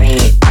around and bring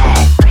it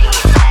back.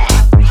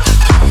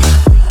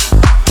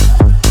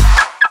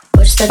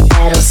 Push the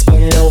pedal,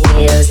 spin the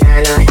wheels,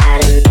 I know how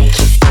to make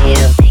you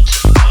feel.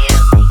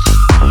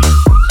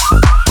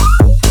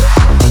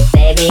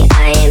 Baby,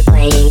 I ain't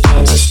playing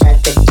games, just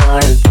shut the door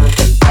and pump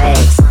the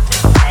brakes.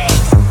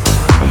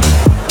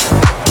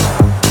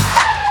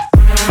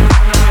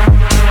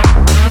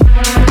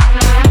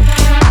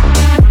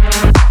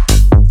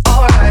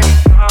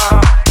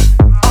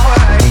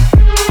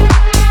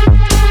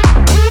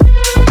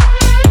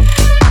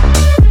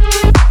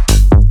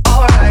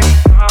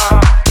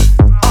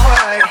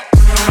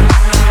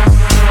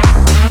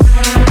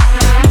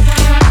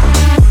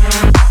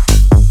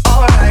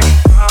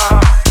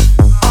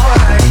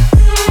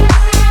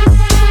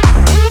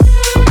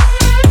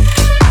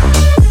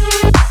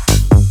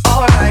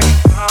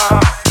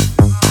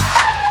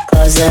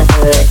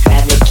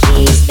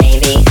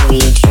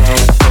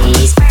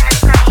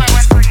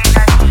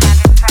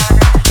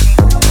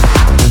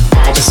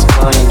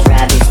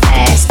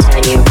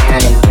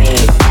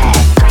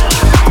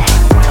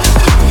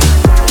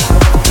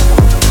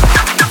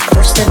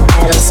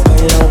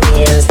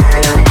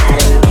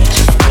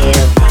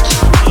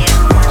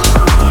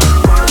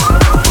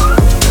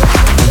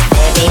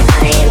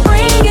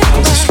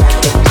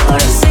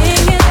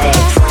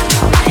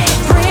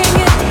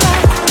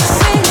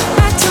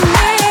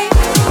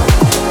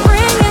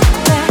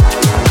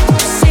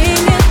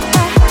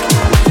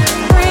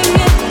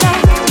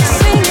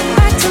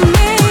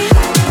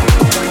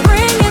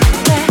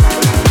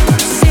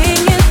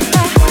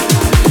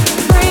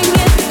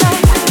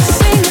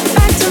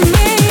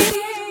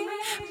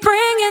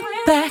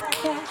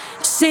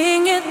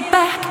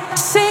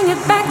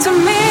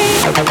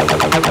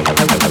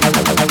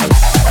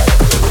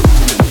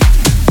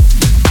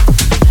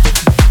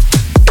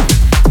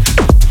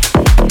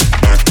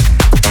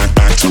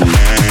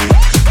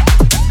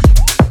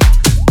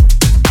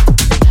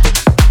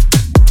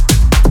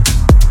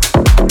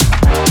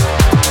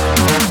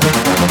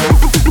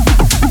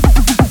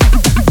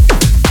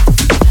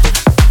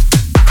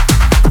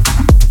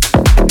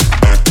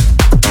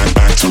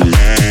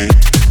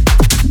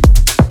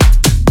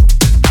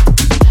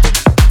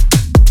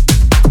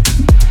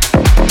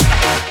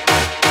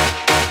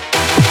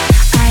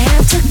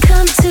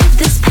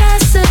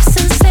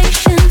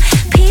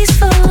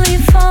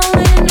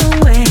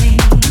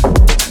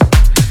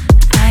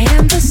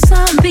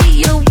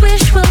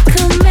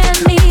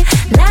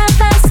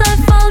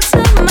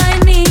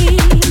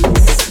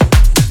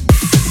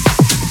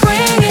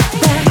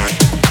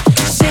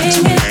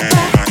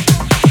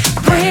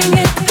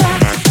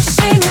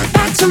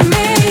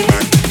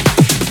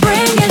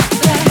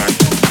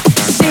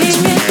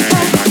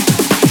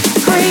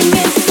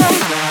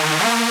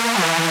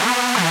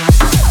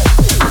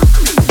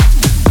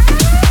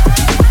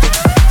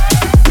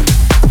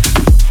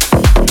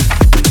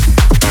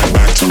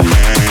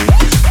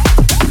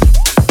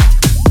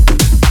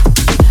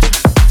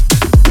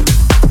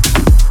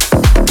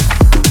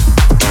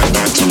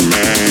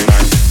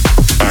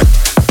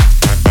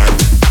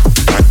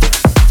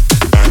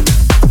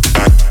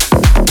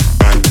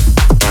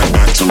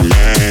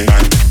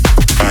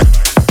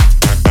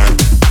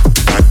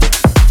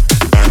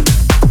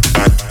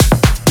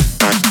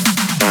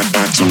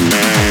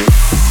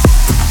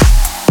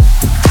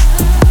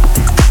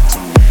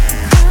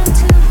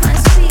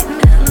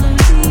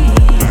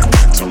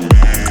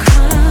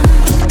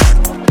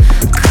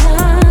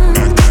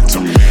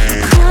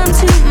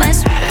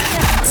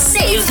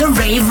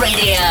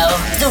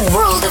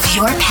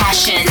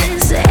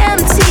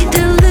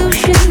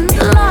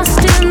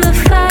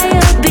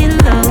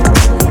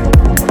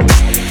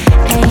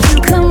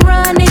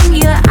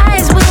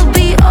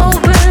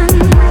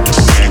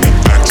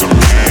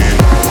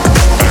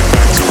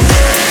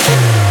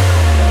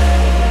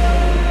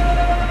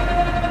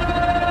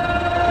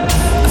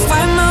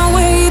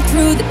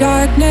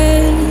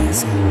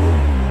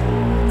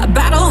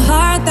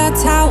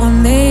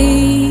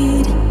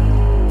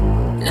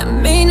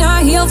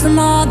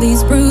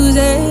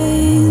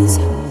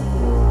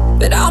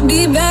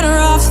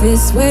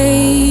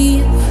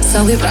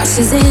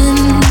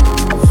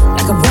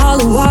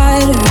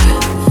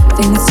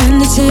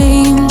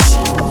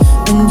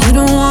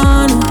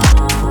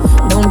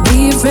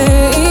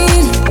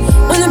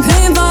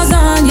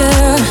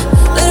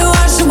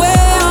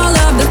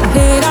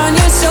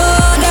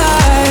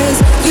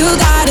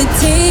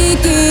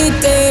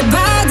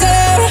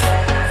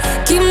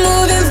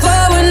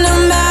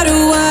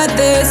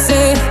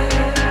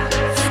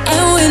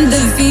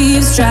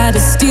 Try to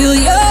steal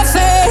your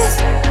faith.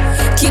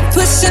 Keep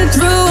pushing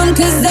through them,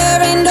 cause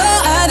there ain't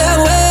no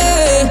other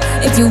way.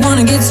 If you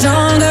wanna get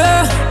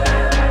stronger,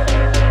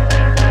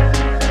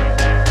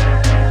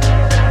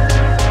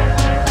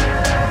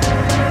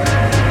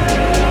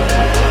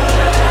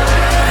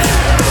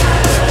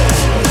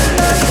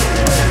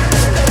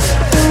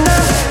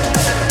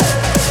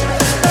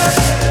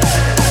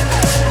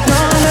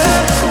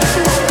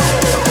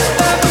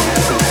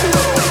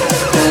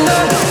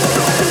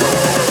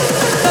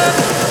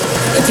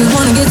 you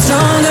wanna get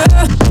stronger.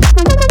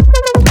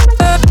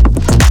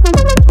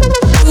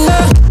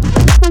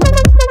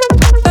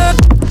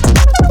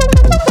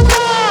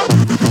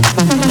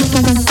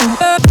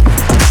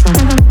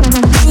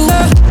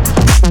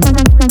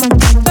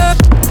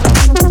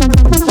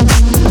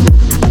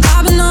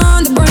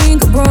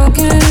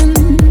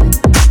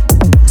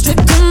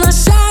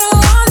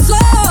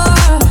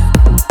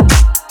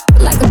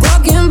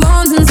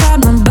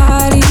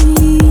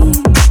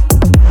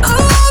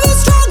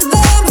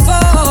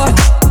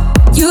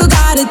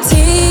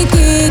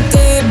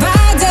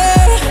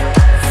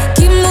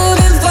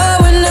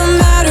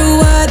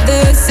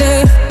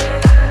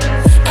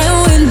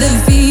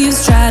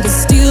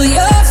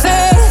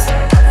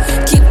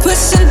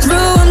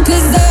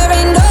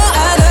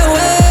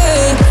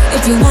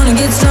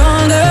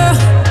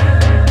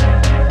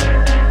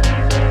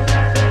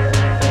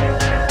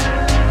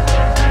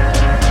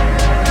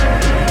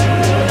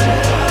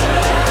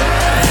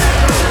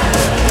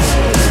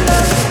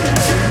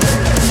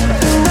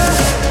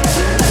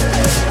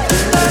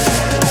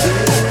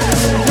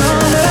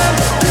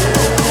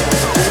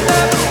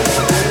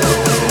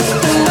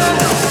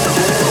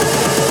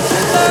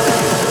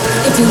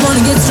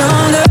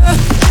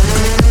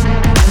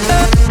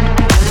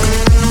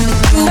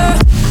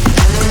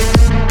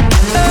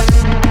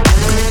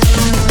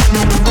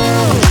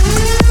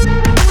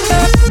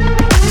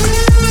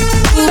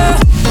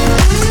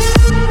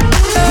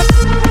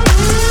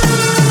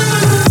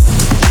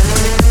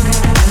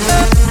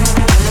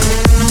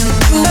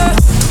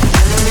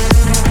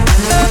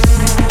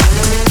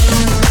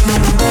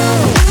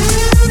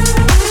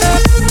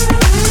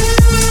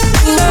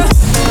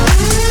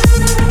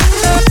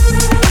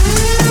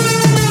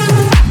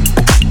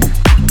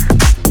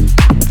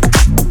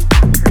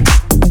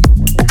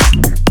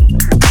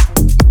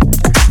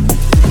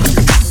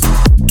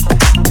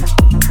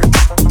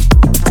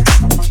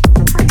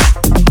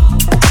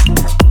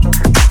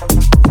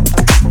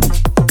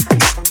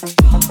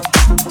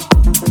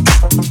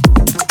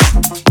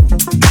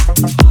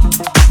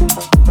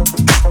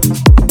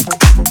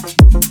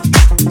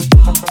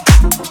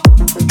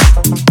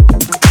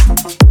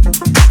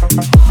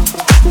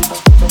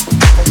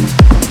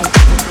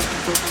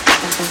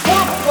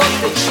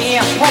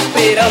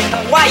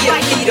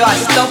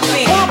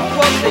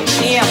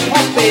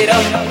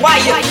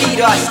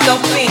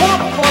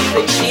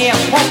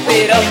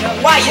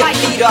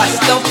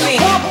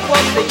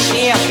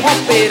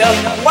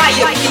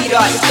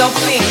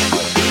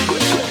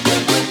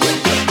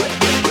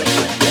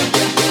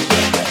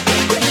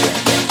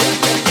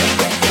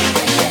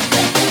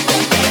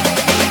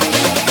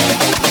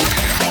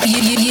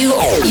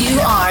 You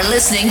are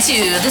listening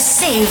to the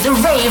Save the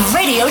Rave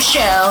radio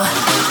show.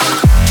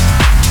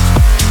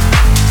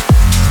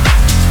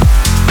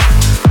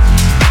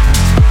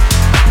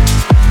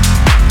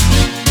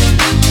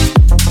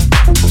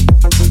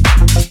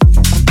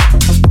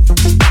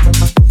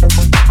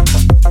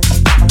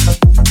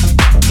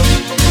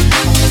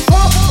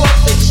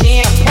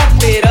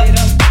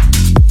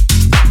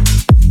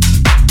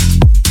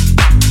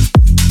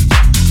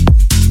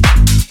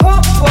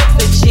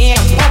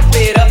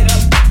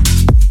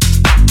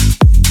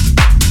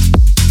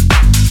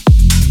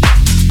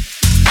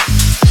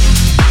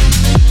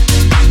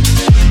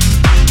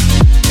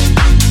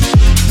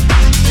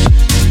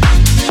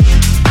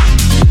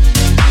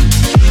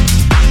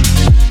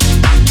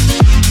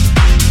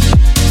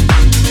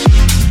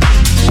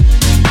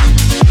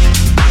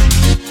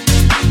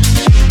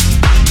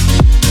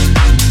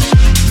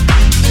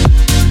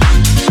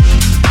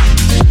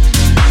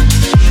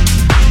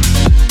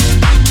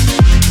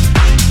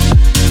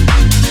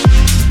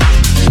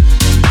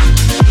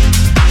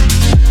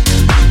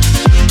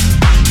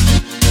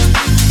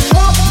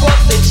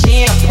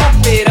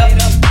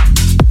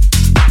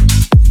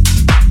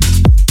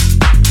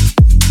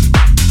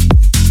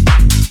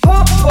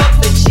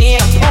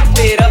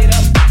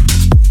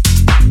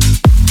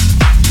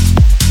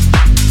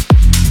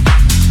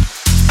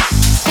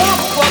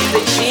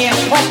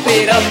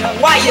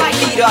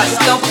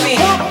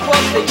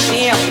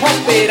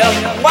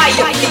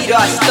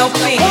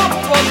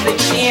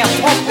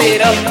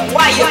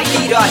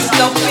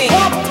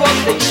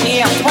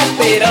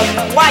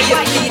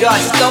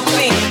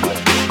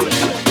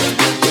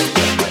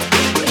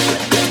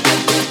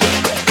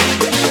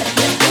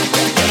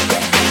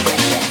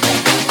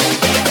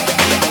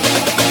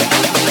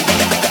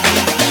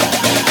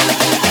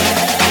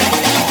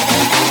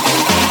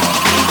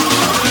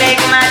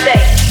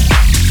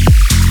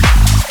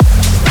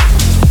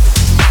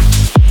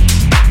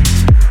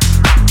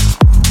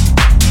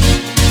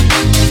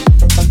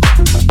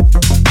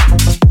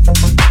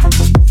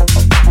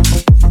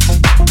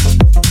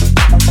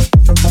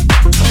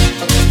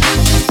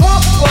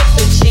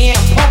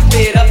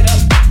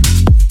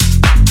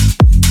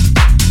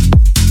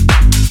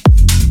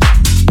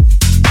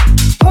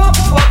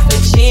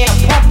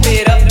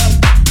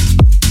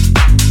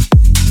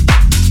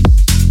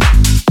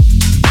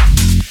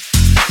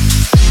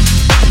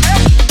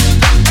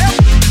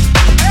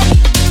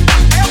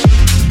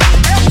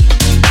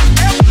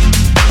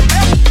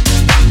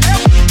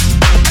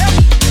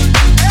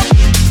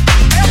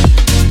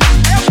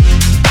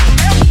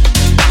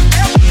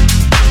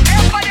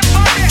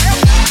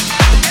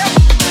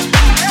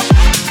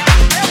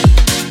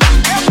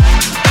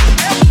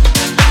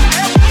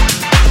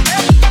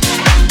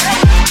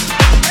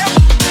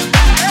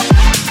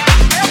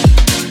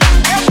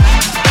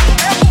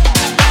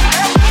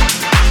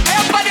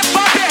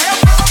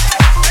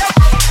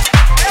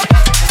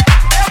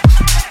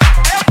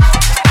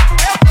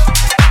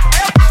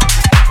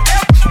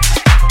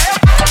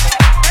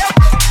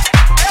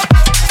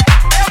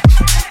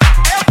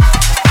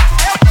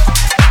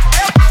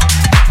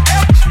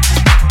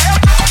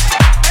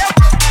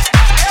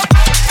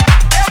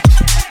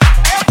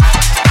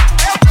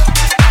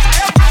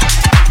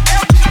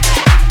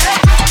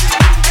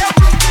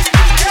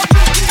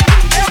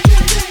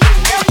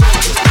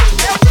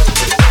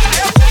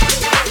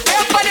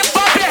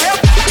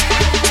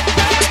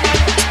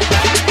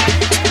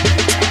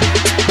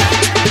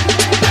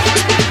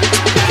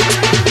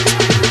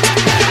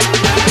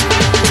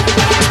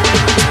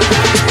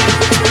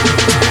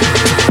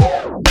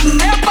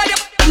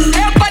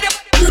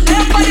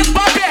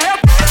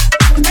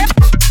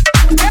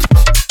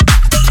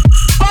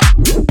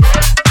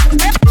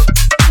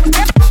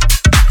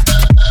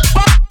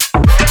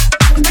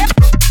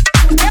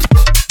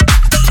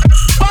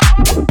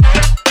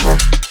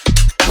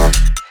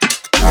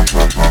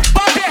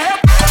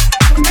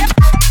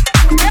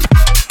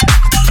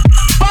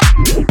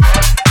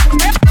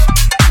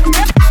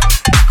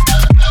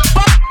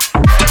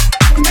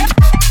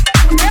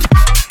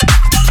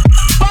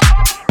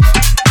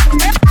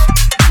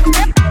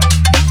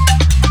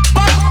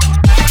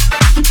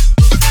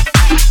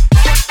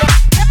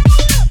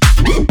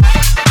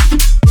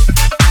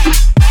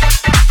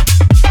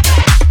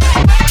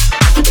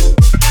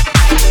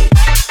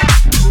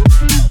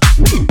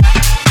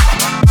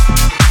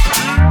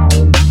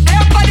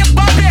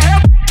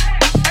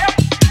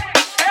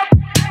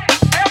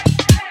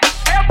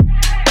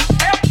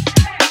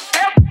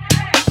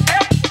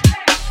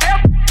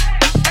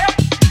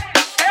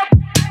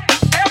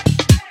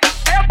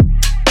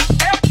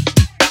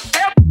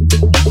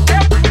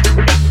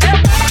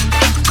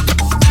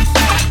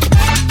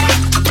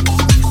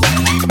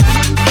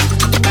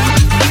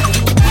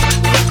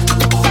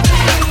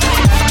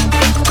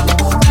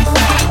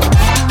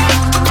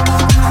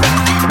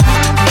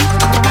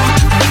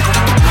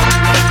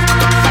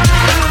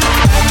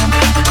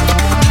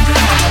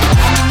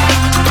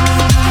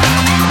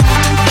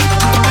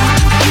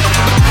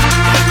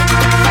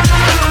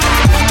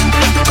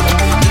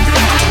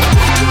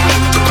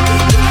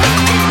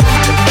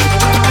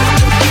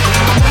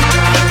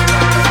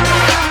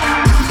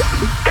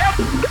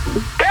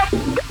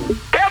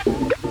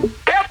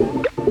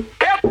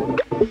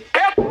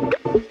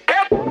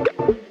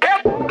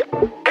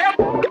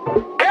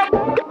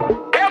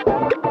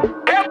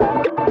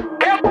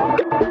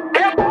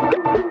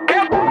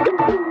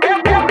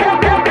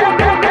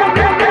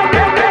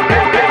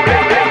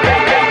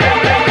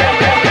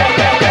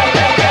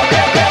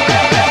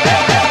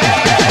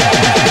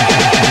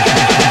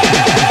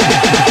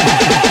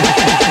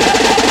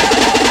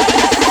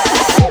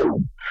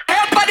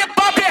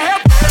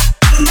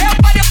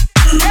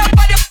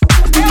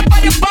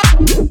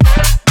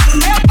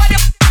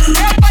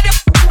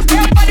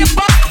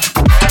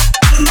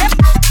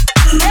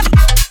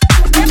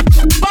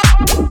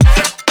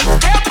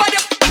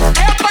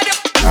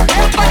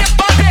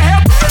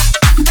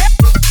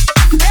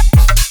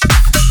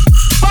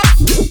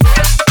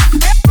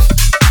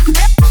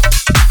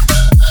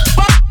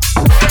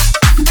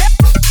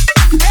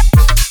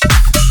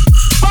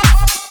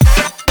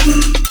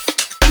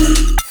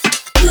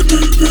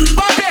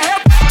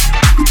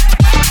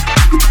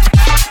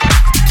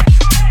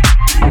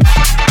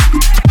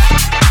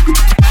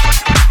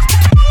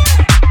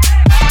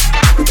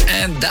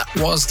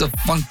 Was the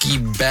funky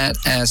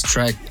badass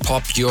track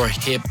Pop Your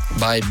Hip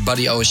by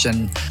Buddy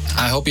Ocean.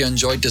 I hope you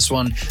enjoyed this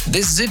one.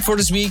 This is it for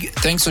this week.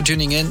 Thanks for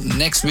tuning in.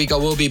 Next week I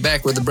will be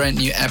back with a brand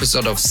new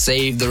episode of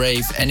Save the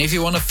Rave. And if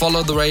you want to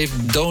follow the rave,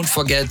 don't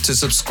forget to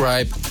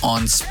subscribe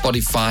on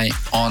Spotify,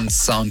 on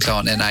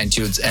SoundCloud and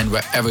iTunes, and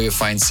wherever you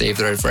find Save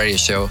the Rave radio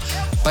show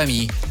by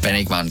me,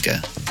 Bennik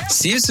Manke.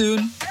 See you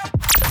soon.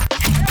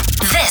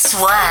 This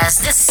was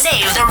the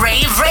Save the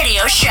Rave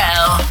radio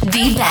show.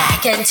 Be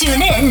back and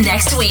tune in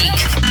next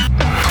week.